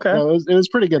over. Okay. No, it was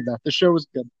pretty good, though. The show was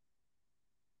good.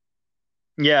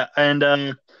 Yeah,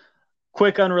 and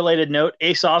quick unrelated note,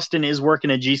 Ace Austin is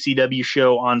working a GCW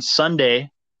show on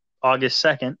Sunday, August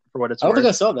 2nd, for what it's worth. I don't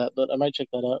think I saw that, but I might check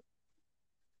that out.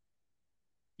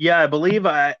 Yeah, I believe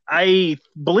I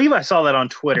saw that on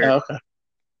Twitter. Oh, okay.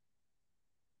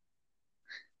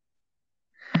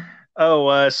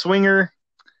 Oh, Swinger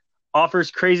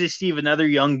offers Crazy Steve another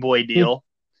young boy deal.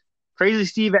 Crazy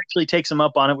Steve actually takes him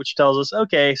up on it, which tells us,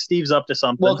 okay, Steve's up to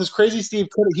something. Well, because Crazy Steve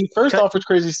offered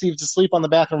Crazy Steve to sleep on the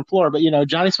bathroom floor, but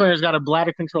Johnny Swinger's got a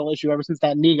bladder control issue ever since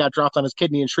that knee got dropped on his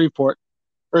kidney in Shreveport,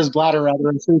 or his bladder rather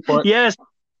in Shreveport.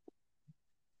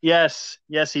 Yes,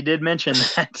 he did mention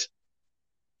that.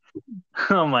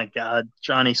 Oh my God,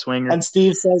 Johnny Swinger. And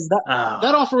Steve says that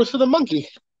offer was for the monkey.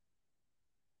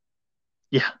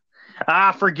 Yeah.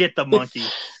 Forget the monkey.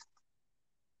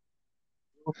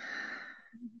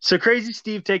 So Crazy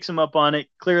Steve takes him up on it.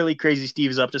 Clearly, Crazy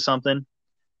Steve's up to something.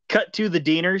 Cut to the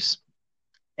Deaners,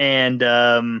 and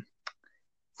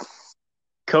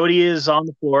Cody is on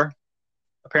the floor.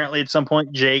 Apparently, at some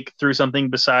point, Jake threw something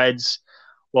besides.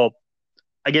 Well,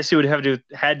 I guess he would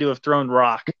had to have thrown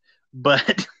rock,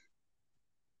 but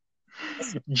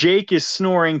Jake is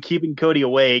snoring, keeping Cody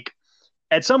awake.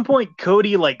 At some point,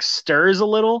 Cody stirs a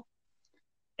little,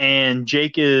 and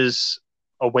Jake is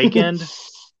awakened.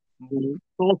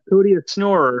 Calls Cody a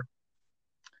snorer.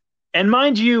 And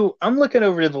mind you, I'm looking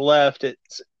over to the left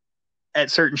at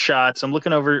certain shots. I'm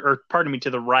looking over, or pardon me, to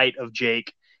the right of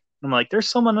Jake. I'm like, there's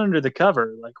someone under the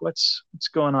cover. Like, what's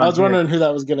going on? I was wondering who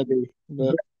that was going to be.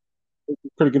 But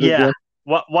pretty good. Yeah.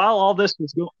 While all this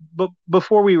was going, but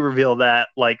before we reveal that,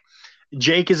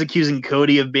 Jake is accusing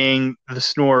Cody of being the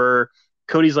snorer.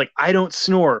 Cody's like, I don't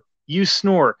snore. You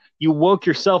snore. You woke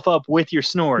yourself up with your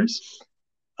snores.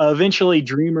 Eventually,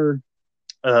 Dreamer,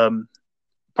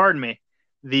 pardon me,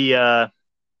 it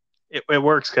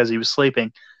works because he was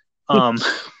sleeping.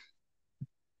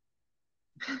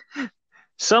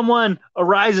 Someone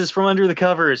arises from under the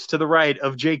covers to the right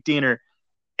of Jake Deaner,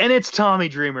 and it's Tommy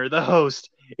Dreamer, the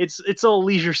host. It's old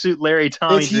Leisure Suit Larry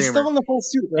Tommy Dreamer. He's still in the full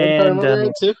suit, right?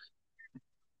 And too.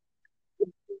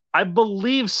 I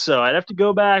believe so. I'd have to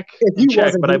go back and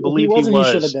check, but I believe he was. He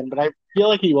should have been, but I feel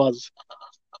like he was.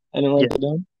 I didn't write it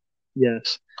down.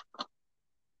 Yes.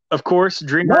 Of course,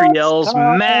 Dreamer yells,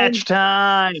 "Match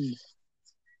time!"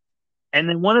 And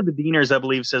then one of the Deaners, I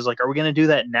believe, says, like, are we going to do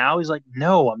that now? He's like,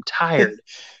 no, I'm tired.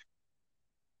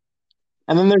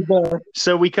 And then there's the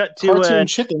So cartoon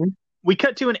chicken. we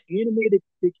cut to an animated,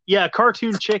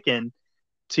 cartoon chicken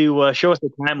to show us the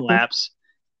time lapse.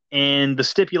 And the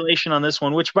stipulation on this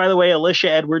one, which, by the way, Alicia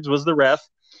Edwards was the ref.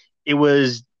 It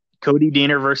was Cody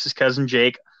Deaner versus Cousin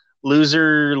Jake.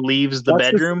 Loser leaves the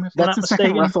bedroom, if I'm not That's the second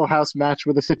mistaken. Wrestle House match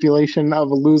with a stipulation of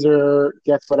a loser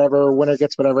gets whatever, winner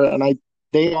gets whatever, and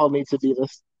they all need to do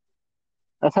this.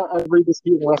 That's how every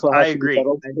dispute in Wrestle House I should be agree.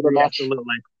 settled for the match.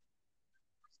 Absolutely.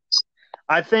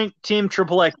 I think Team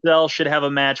Triple XL should have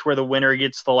a match where the winner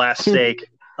gets the last steak.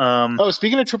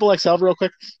 Speaking of Triple XL, real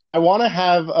quick, I want to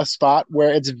have a spot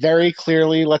where it's very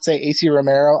clearly, let's say, AC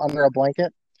Romero under a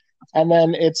blanket, and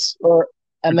then it's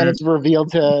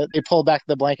revealed they pull back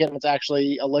the blanket and it's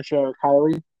actually Alicia or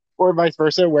Kylie, or vice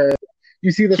versa, where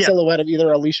you see the silhouette of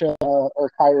either Alicia or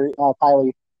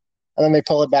Kylie, and then they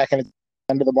pull it back and it's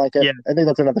under the blanket. Yeah. I think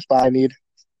that's another spot I need.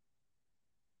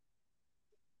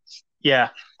 Yeah,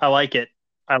 I like it.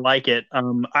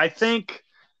 I think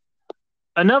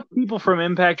enough people from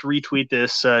Impact retweet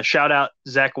this. Shout out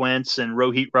Zach Wentz and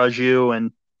Rohit Raju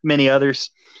and many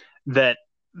others that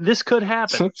this could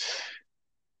happen.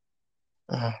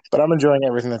 But I'm enjoying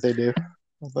everything that they do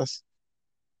with this.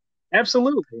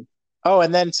 Absolutely. Oh,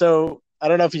 and then so I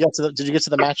don't know if you got to did you get to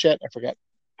the match yet? I forget.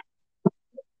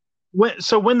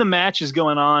 When the match is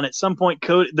going on, at some point,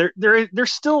 Cody, they're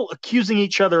still accusing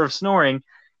each other of snoring.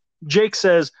 Jake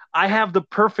says, "I have the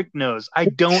perfect nose. I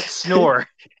don't snore."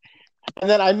 And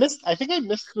then I think I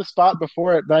missed the spot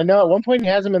before it, but I know at one point he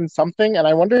has him in something, and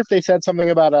I wonder if they said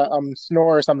something about a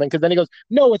snore or something, because then he goes,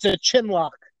 "No, it's a chin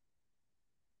lock."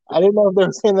 I didn't know if they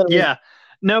were saying that.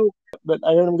 No, but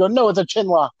I heard him go, "No, it's a chin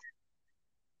lock."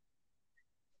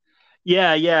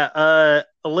 Yeah.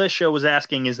 Alicia was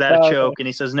asking, "Is that a choke?" Okay. And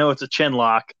he says, "No, it's a chin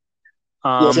lock."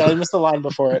 Yeah, I missed the line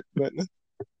before it, but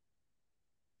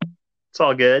it's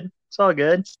all good.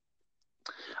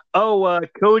 Oh,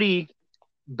 Cody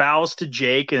bows to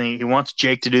Jake, and he wants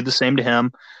Jake to do the same to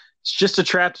him. It's just a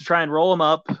trap to try and roll him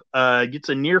up. Gets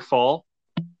a near fall.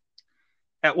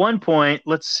 At one point,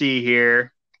 let's see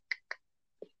here.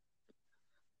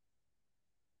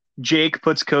 Jake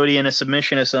puts Cody in a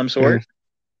submission of some sort,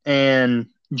 and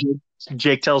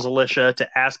Jake tells Alicia to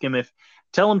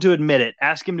tell him to admit it.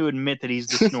 Ask him to admit that he's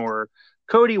the snorer.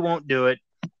 Cody won't do it.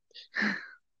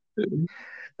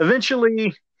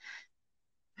 Eventually,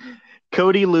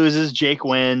 Cody loses. Jake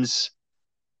wins.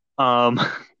 What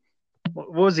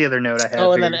was the other note I had?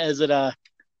 Oh, and then is it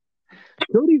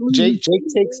Cody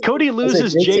loses? Cody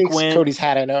loses. Jake wins. Cody's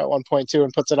hat, I know, at one point too,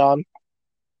 and puts it on.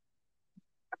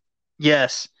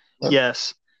 Yes.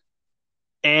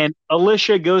 And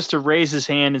Alicia goes to raise his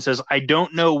hand and says, "I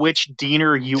don't know which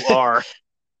Deaner you are."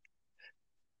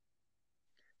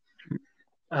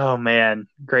 Oh, man.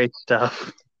 Great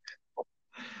stuff.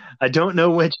 I don't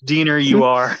know which Deaner you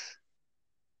are.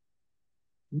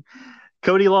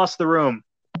 Cody lost the room.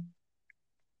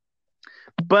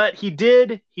 But he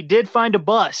did find a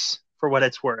bus, for what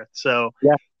it's worth. So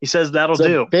yeah. He says that'll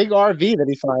do. Big RV that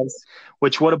he finds.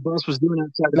 Which what a bus was doing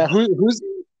outside.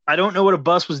 I don't know what a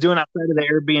bus was doing outside of the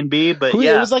Airbnb, but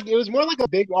yeah. It was more like a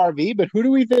big RV, but who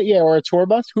do we think, or a tour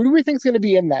bus? Who do we think is going to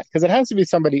be in that? Because it has to be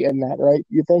somebody in that, right?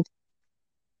 You think?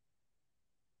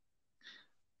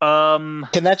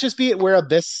 Can that just be where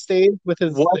Abyss stayed with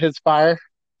his fire?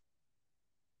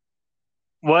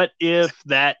 What if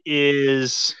that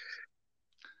is...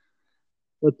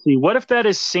 Let's see. What if that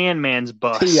is Sandman's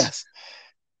bus? Yes.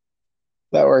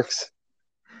 That works.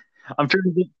 I'm trying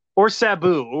to think. Or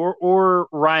Sabu, or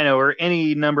Rhino, or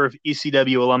any number of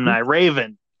ECW alumni.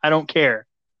 Raven. I don't care.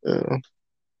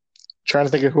 Trying to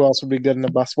think of who else would be good in the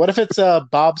bus. What if it's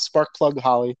Bob Sparkplug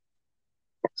Holly?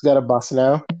 He's got a bus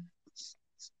now.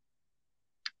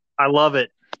 I love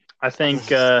it. I think.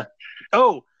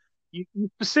 You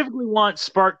specifically want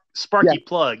Sparky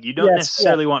Plug. You don't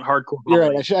necessarily want Hardcore Holly. You're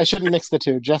right. I shouldn't mix the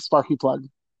two. Just Sparky Plug.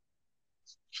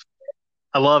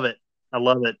 I love it.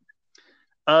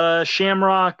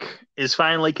 Shamrock is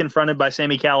finally confronted by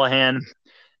Sami Callihan.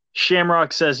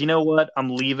 Shamrock says, "You know what?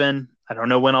 I'm leaving. I don't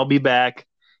know when I'll be back."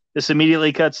 This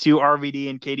immediately cuts to RVD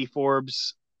and Katie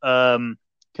Forbes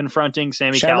confronting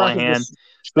Sami Callihan.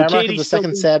 Shamrock is the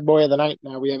second sad boy of the night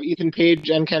now. We have Ethan Page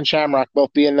and Ken Shamrock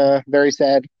both being very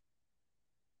sad.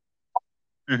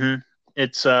 Mm-hmm.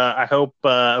 It's I hope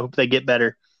they get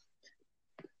better.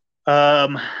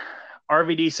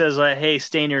 RVD says, "Hey,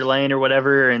 stay in your lane," or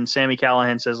whatever, and Sami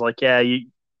Callihan says, like, "Yeah,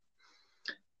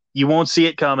 you won't see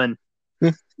it coming."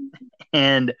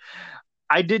 And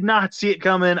I did not see it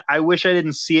coming. I wish I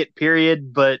didn't see it,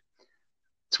 period. But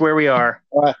It's where we are.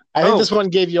 I think this one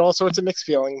gave you all sorts of mixed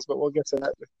feelings, but we'll get to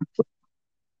that.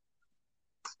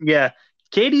 Yeah.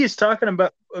 Katie is talking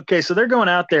about, okay, so they're going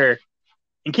out there,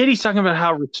 and Katie's talking about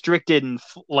how restricted and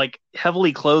like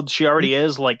heavily clothed she already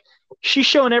is. Like, she's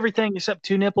showing everything except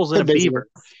 2 nipples and a beaver.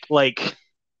 Like,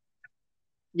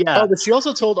 yeah. Oh, but she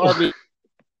also told RV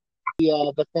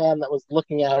the fan that was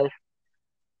looking at her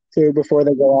too before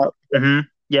they go out. Mm-hmm.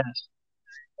 Yes.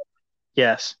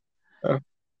 Yes. Oh.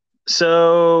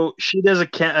 So she does a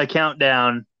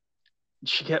countdown.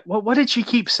 She kept, what did she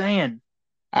keep saying?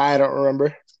 I don't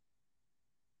remember.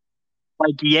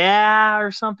 Like, yeah,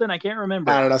 or something. I can't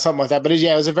remember. I don't know, something like that. But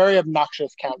it was a very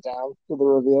obnoxious countdown to the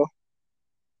reveal.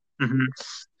 Mm-hmm.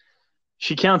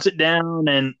 She counts it down,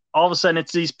 and all of a sudden,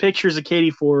 it's these pictures of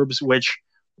Katie Forbes, which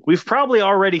we've probably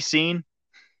already seen.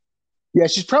 Yeah,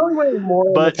 she's probably wearing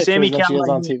more but in the Sami than she is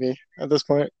on Callihan, TV at this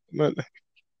point. But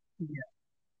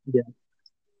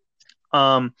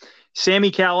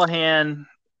Sami Callihan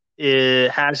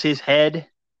has his head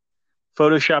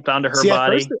photoshopped onto her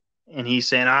body, and he's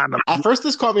saying, At first,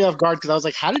 this caught me off guard because I was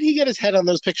like, how did he get his head on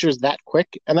those pictures that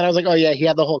quick? And then I was like, oh, yeah, he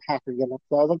had the whole Kaepernick in it.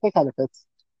 So I was like, that kind of fits.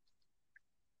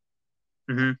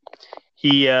 Mm-hmm.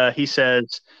 He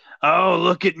says, oh,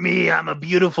 look at me. I'm a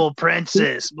beautiful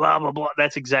princess, blah, blah, blah.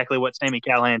 That's exactly what Sami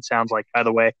Callihan sounds like, by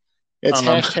the way. It's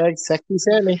hashtag sexy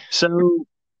Sami. So,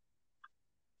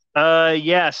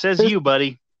 yeah, says you,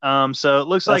 buddy. So it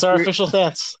looks that's like our official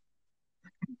stance.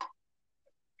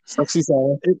 Sexy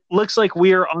Sami. It looks like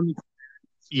we are on.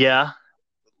 Yeah,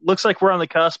 looks like we're on the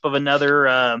cusp of another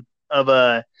of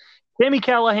a Sami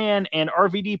Callihan and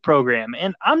RVD program,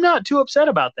 and I'm not too upset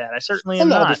about that. I certainly am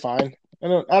not. That'll be fine.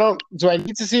 I don't. Do I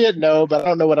need to see it? No, but I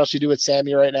don't know what else you do with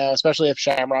Sami right now, especially if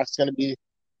Shamrock's going to be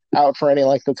out for any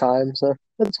length of time. So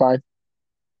that's fine.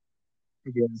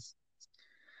 Yeah.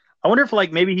 I wonder if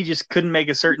like maybe he just couldn't make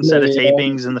a certain set of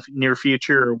tapings in the near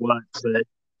future or what.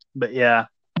 But yeah.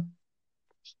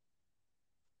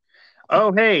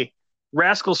 Oh hey,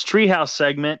 Rascal's Treehouse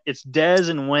segment. It's Dez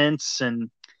and Wentz, and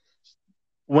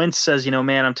Wentz says,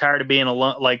 man, I'm tired of being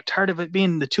alone. Like tired of it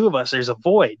being the two of us. There's a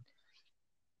void.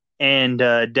 And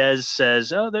Dez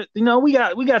says, "Oh, we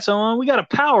got someone. We got a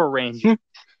Power Ranger."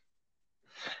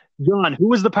 John, who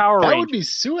was the Power Ranger? That would be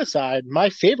Suicide. My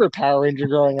favorite Power Ranger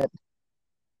growing up.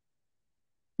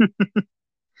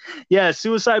 Yeah,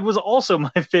 Suicide was also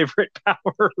my favorite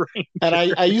Power Ranger. And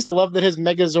I used to love that his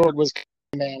Megazord was Curry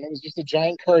Man. It was just a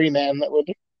giant Curry Man that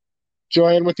would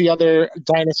join with the other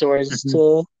dinosaurs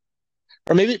to,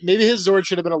 or maybe his Zord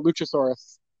should have been a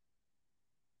Luchasaurus.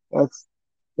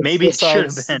 Maybe it should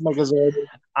have been. Megazord.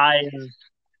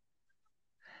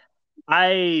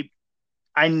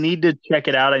 I need to check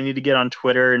it out. I need to get on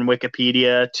Twitter and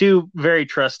Wikipedia, two very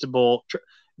trustable,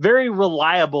 very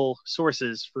reliable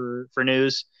sources for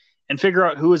news, and figure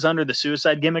out who is under the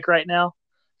Suicide gimmick right now,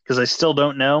 because I still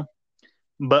don't know.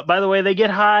 But by the way, they get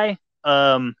high.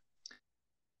 At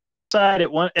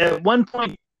one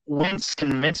point, Wentz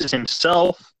convinces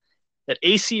himself that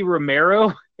AC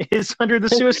Romero is under the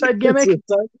Suicide gimmick.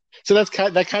 So that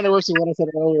kind of works with what I said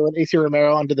earlier with AC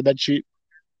Romero under the bed sheet.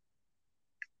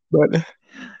 But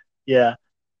yeah,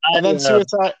 and then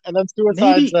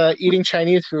Suicide's eating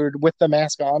Chinese food with the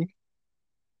mask on,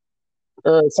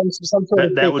 or some sort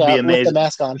of that would be amazing. With the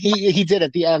mask on. He did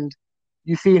at the end.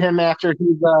 You see him after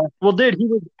he's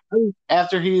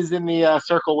after he's in the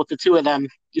circle with the two of them.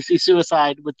 You see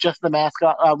Suicide with just the mask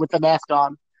on, with the mask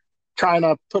on, trying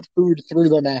to put food through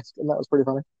the mask, and that was pretty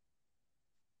funny.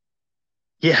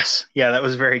 Yes, yeah, that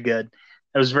was very good.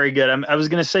 That was very good. I was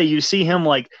gonna say, you see him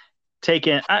like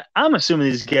taking. I'm assuming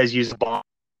these guys use a bong.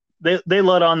 They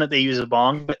let on that they use a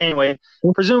bong, but anyway,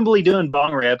 presumably doing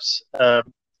bong rips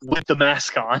with the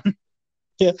mask on.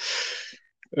 Yeah.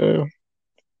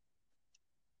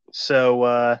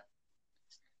 So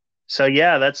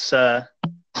yeah, that's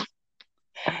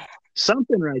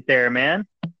something right there, man.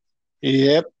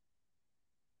 Yep.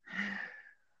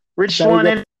 Rich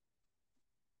Swann.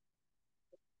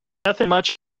 Nothing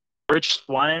much. Rich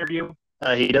Swann interview.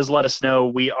 He does let us know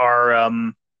we are,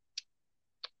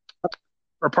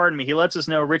 or pardon me, he lets us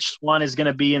know Rich Swann is going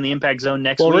to be in the Impact Zone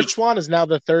next week. Rich Swann is now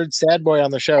the third sad boy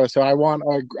on the show, so I want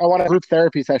a group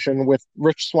therapy session with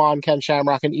Rich Swann, Ken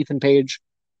Shamrock, and Ethan Page,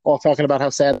 all talking about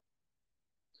how sad.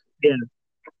 Yeah.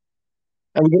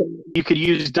 You could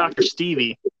use Dr.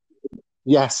 Stevie.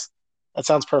 Yes, that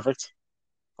sounds perfect.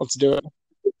 Let's do it.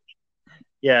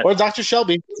 Yeah. Or Dr.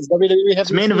 Shelby. Does WWE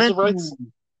have main event rights?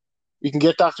 You can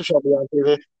get Dr. Shelby on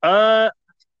TV.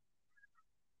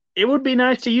 It would be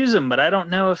nice to use him, but I don't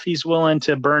know if he's willing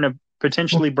to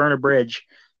potentially burn a bridge.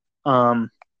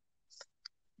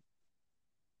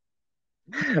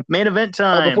 Main event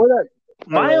time. Before that,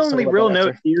 My let's talk only about real that note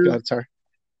after. here. Go ahead, sorry.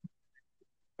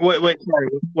 Wait, sorry.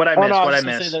 What I Oh missed? no, I What was I just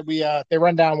gonna say missed? that they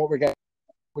run down what we're getting,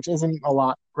 which isn't a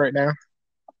lot right now.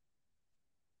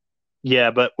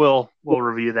 Yeah, but we'll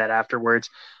review that afterwards,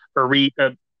 or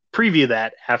preview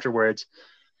that afterwards.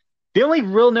 The only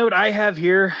real note I have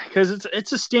here, because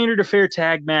it's a standard affair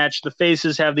tag match, the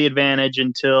faces have the advantage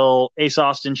until Ace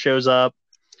Austin shows up.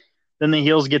 Then the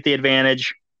heels get the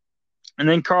advantage, and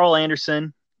then Carl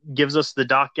Anderson gives us the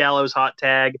Doc Gallows hot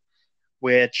tag,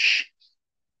 which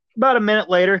about a minute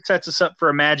later sets us up for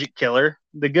a Magic Killer.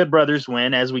 The Good Brothers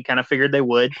win, as we kind of figured they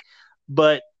would.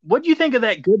 But what do you think of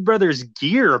that Good Brothers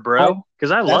gear, bro?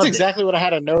 Because I That's loved it. exactly what I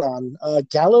had a note on.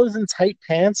 Gallows in tight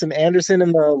pants and Anderson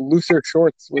in the looser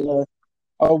shorts with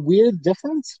a weird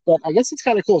difference, but I guess it's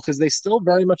kind of cool because they still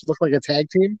very much look like a tag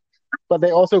team, but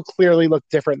they also clearly look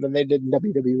different than they did in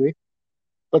WWE.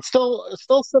 But still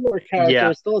similar Yeah.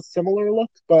 characters, still a similar look,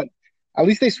 but at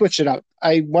least they switched it up.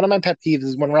 One of my pet peeves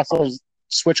is when wrestlers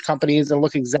switch companies and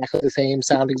look exactly the same,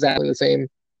 sound exactly the same.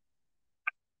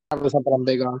 That was something I'm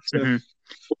big on. So Mm-hmm.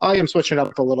 I am switching it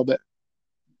up a little bit.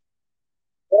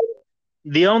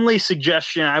 The only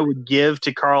suggestion I would give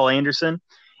to Carl Anderson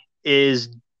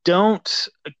is don't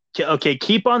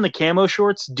keep on the camo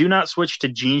shorts. Do not switch to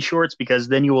jean shorts because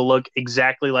then you will look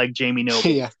exactly like Jamie Noble.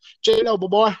 Yeah, Jay Noble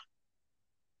boy.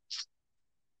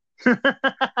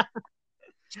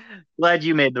 Glad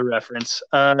you made the reference.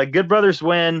 Good Brothers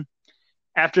win.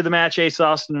 After the match, Ace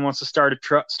Austin wants to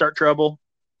start trouble.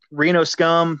 Reno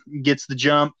Scum gets the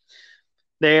jump.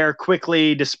 They are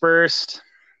quickly dispersed,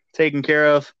 taken care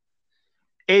of.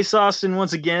 Ace Austin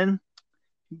once again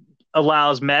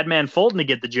allows Madman Fulton to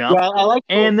get the jump. Yeah, I like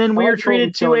and then we are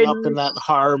treated to showing up in that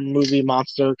horror movie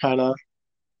monster kind of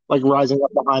like rising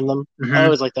up behind them. Mm-hmm. I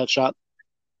always like that shot.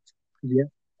 Yeah,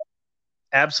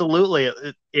 absolutely.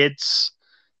 It's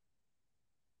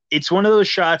one of those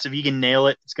shots. If you can nail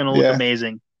it, it's going to look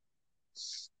amazing.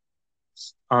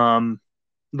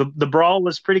 The brawl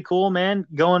was pretty cool, man.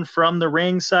 Going from the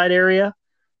ringside area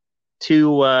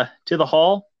to the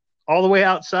hall, all the way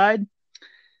outside.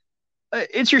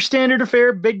 It's your standard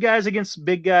affair: big guys against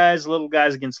big guys, little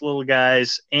guys against little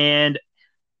guys. And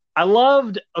I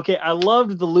loved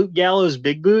the Luke Gallows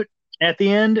big boot at the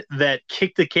end that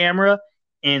kicked the camera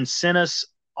and sent us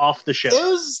off the show.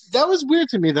 That was weird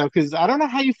to me though, because I don't know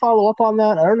how you follow up on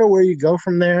that. I don't know where you go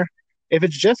from there. If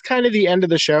it's just kind of the end of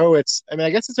the show, I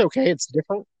guess it's okay. It's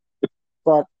different,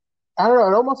 but I don't know.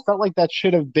 It almost felt like that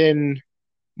should have been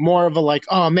more of a like,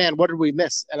 oh man, what did we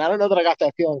miss? And I don't know that I got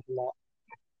that feeling from that.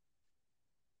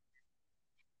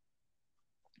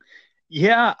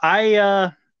 Yeah,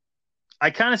 I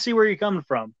kind of see where you're coming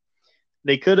from.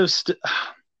 They could have.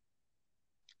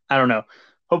 I don't know.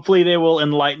 Hopefully, they will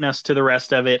enlighten us to the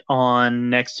rest of it on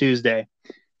next Tuesday.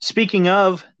 Speaking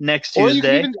of next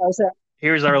Tuesday,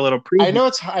 here's our little preview. I know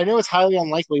it's highly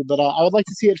unlikely, but I would like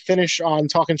to see it finish on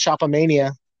Talking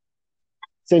Shopomania.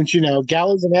 Since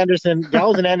Gallows and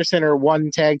Anderson are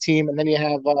one tag team, and then you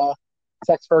have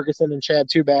Tex Ferguson and Chad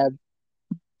Too Bad,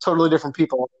 totally different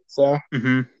people. So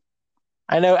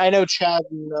I know Chad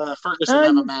and Ferguson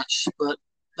have a match, but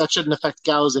that shouldn't affect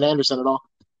Gallows and Anderson at all.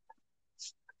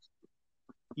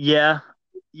 Yeah,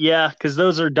 because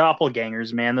those are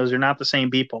doppelgangers, man. Those are not the same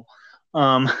people.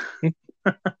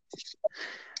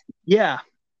 Yeah,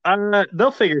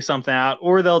 they'll figure something out,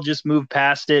 or they'll just move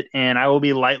past it, and I will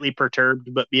be lightly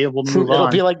perturbed, but be able to move on. It'll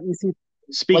be like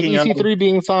Speaking like EC3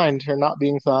 being signed or not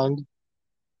being signed.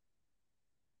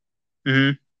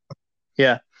 Mm-hmm.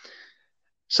 Yeah.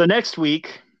 So next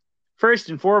week, first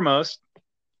and foremost,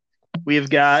 we've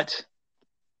got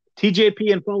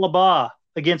TJP and Fallah Bahh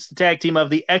against the tag team of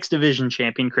the X Division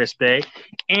champion Chris Bay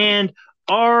and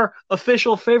our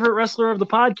official favorite wrestler of the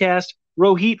podcast,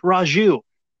 Rohit Raju.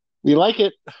 We like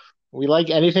it. We like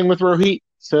anything with Rohit,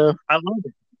 so I love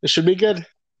it. It should be good.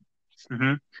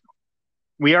 Mm-hmm.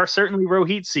 We are certainly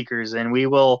Rohit seekers, and we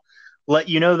will let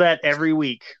you know that every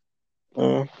week.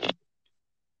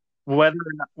 Whether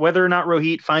or not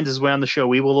Rohit finds his way on the show,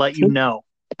 we will let you know.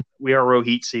 We are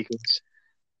Rohit seekers.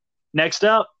 Next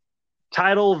up,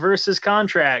 title versus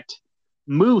contract.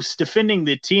 Moose defending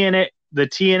the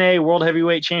TNA World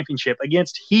Heavyweight Championship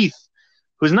against Heath,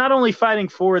 who's not only fighting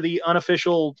for the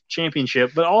unofficial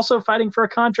championship, but also fighting for a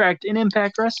contract in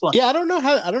Impact Wrestling. Yeah, I don't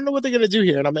know what they're gonna do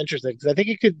here, and I'm interested because I think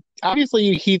it could. Obviously,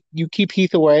 you keep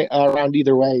Heath away around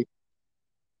either way,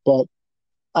 but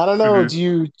I don't know. Mm-hmm. Do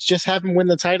you just have him win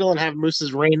the title and have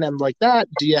Moose's reign end like that?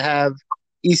 Do you have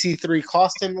EC3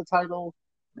 cost him the title?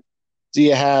 Do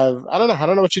you have I don't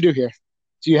know what you do here.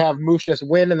 Do you have Moose just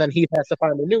win and then Heath has to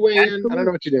find a new way in? I don't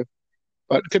know what you do,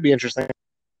 but it could be interesting.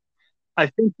 I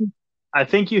think I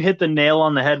think you hit the nail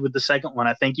on the head with the second one.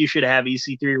 I think you should have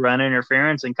EC3 run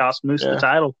interference and cost Moose the Yeah.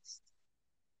 title.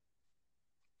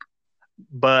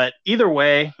 But either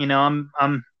way,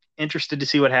 I'm interested to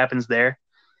see what happens there.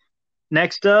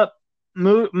 Next up,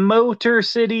 Motor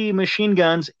City Machine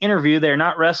Guns interview. They're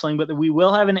not wrestling, but we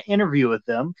will have an interview with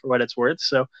them for what it's worth.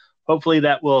 So hopefully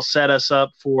that will set us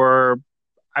up for,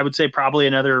 I would say, probably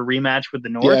another rematch with the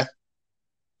North. Yeah.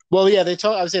 Well, yeah,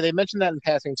 I would say they mentioned that in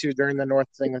passing too during the North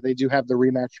thing that they do have the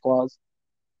rematch clause.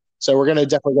 So we're gonna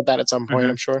definitely get that at some point,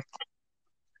 I'm sure.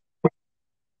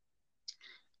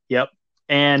 Yep.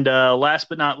 And last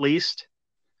but not least,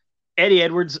 Eddie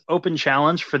Edwards Open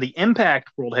Challenge for the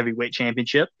Impact World Heavyweight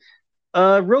Championship.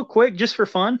 Real quick, just for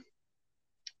fun,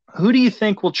 who do you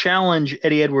think will challenge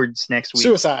Eddie Edwards next week?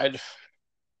 Suicide.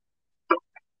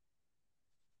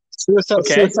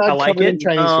 Okay, Suicide I like covered in it.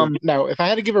 Chinese food. Now, if I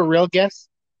had to give a real guess,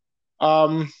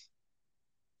 I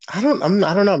don't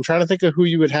know. I'm trying to think of who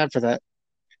you would have for that.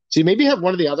 So you maybe have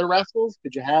one of the other rascals.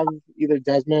 Could you have either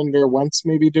Desmond or Wentz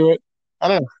maybe do it? I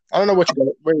don't know. I don't know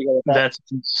where you go with that.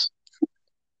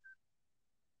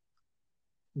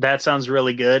 That sounds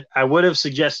really good. I would have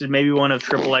suggested maybe one of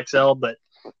Triple XL, but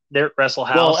they're at Wrestle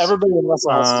House. Well, everybody in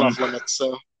Wrestle House is off limits,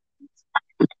 so.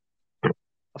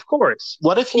 Of course.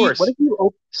 What if you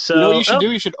open? So, you know what you should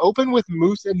do? You should open with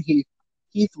Moose and Heath.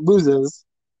 Heath loses.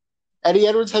 Eddie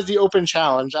Edwards has the open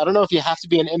challenge. I don't know if you have to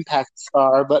be an Impact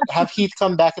star, but have Heath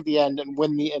come back at the end and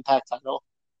win the Impact title.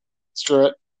 Screw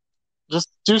it. Just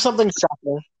do something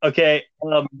shocking. Okay.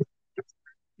 No,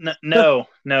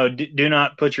 do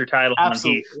not put your title on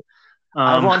Heath.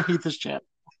 I want Heath as champ.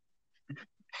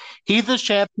 Heath is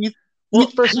champ. Heath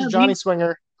versus Johnny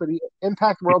Swinger for the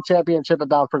Impact World Championship at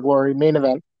Bound for Glory main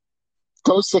event.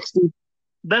 Go 60.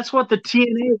 That's what the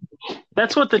TNA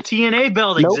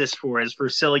belt exists for, is for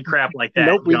silly crap like that.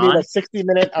 Nope, we need a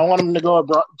 60-minute. I want him to go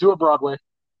do a Broadway.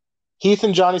 Heath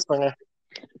and Johnny Swinger.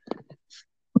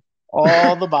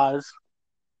 All the buys.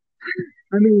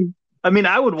 I mean,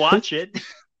 I would watch it,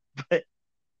 but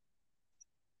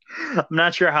I'm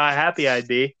not sure how happy I'd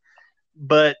be.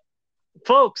 But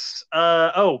folks,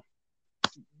 one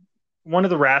of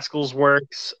the Rascals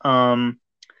works. I'm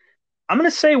going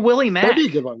to say Willie Mack. That'd be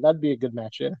a good one. That'd be a good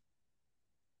match, yeah.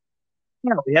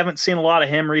 We haven't seen a lot of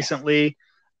him recently.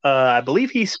 I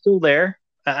believe he's still there.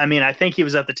 I mean, I think he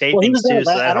was at the tapings too.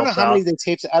 So I don't know how many they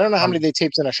taped. I don't know how many they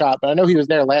taped in a shot, but I know he was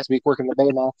there last week working the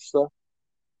Bay match. So,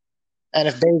 and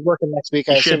if Bay's working next week,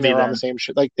 I assume they were on the same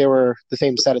shit. Like they were the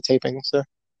same set of tapings. So,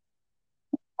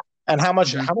 and how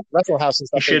much Wrestle House and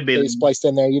stuff they spliced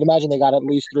in there? You'd imagine they got at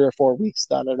least 3 or 4 weeks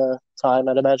done at a time.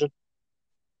 I'd imagine.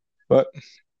 But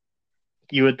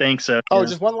you would think so. Oh,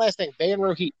 just one last thing. Bay and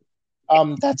Rohit.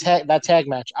 That tag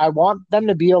match. I want them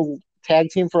to be a tag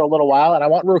team for a little while, and I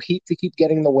want Rohit to keep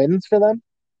getting the wins for them,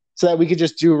 so that we could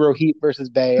just do Rohit versus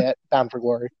Bay at Bound for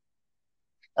Glory,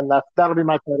 and that'll be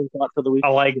my parting thought for the week. I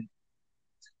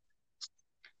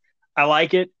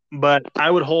like it, but I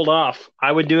would hold off.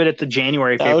 I would do it at the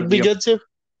January. That would be good too.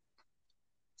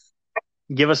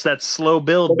 Give us that slow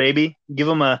build, baby. Give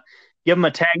them a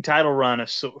tag title run of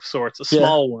sorts, a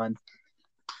small one.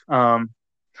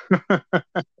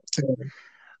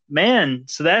 Man,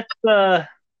 so that's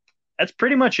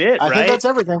pretty much it, right? I think that's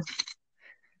everything.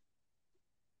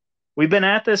 We've been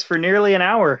at this for nearly an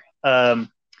hour.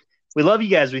 We love you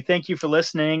guys. We thank you for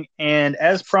listening. And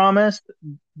as promised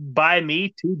by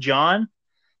me to John,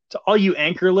 to all you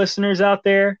Anchor listeners out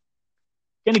there,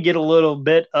 going to get a little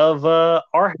bit of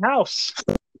our house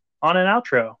on an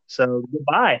outro. So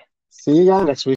goodbye. See you guys next week.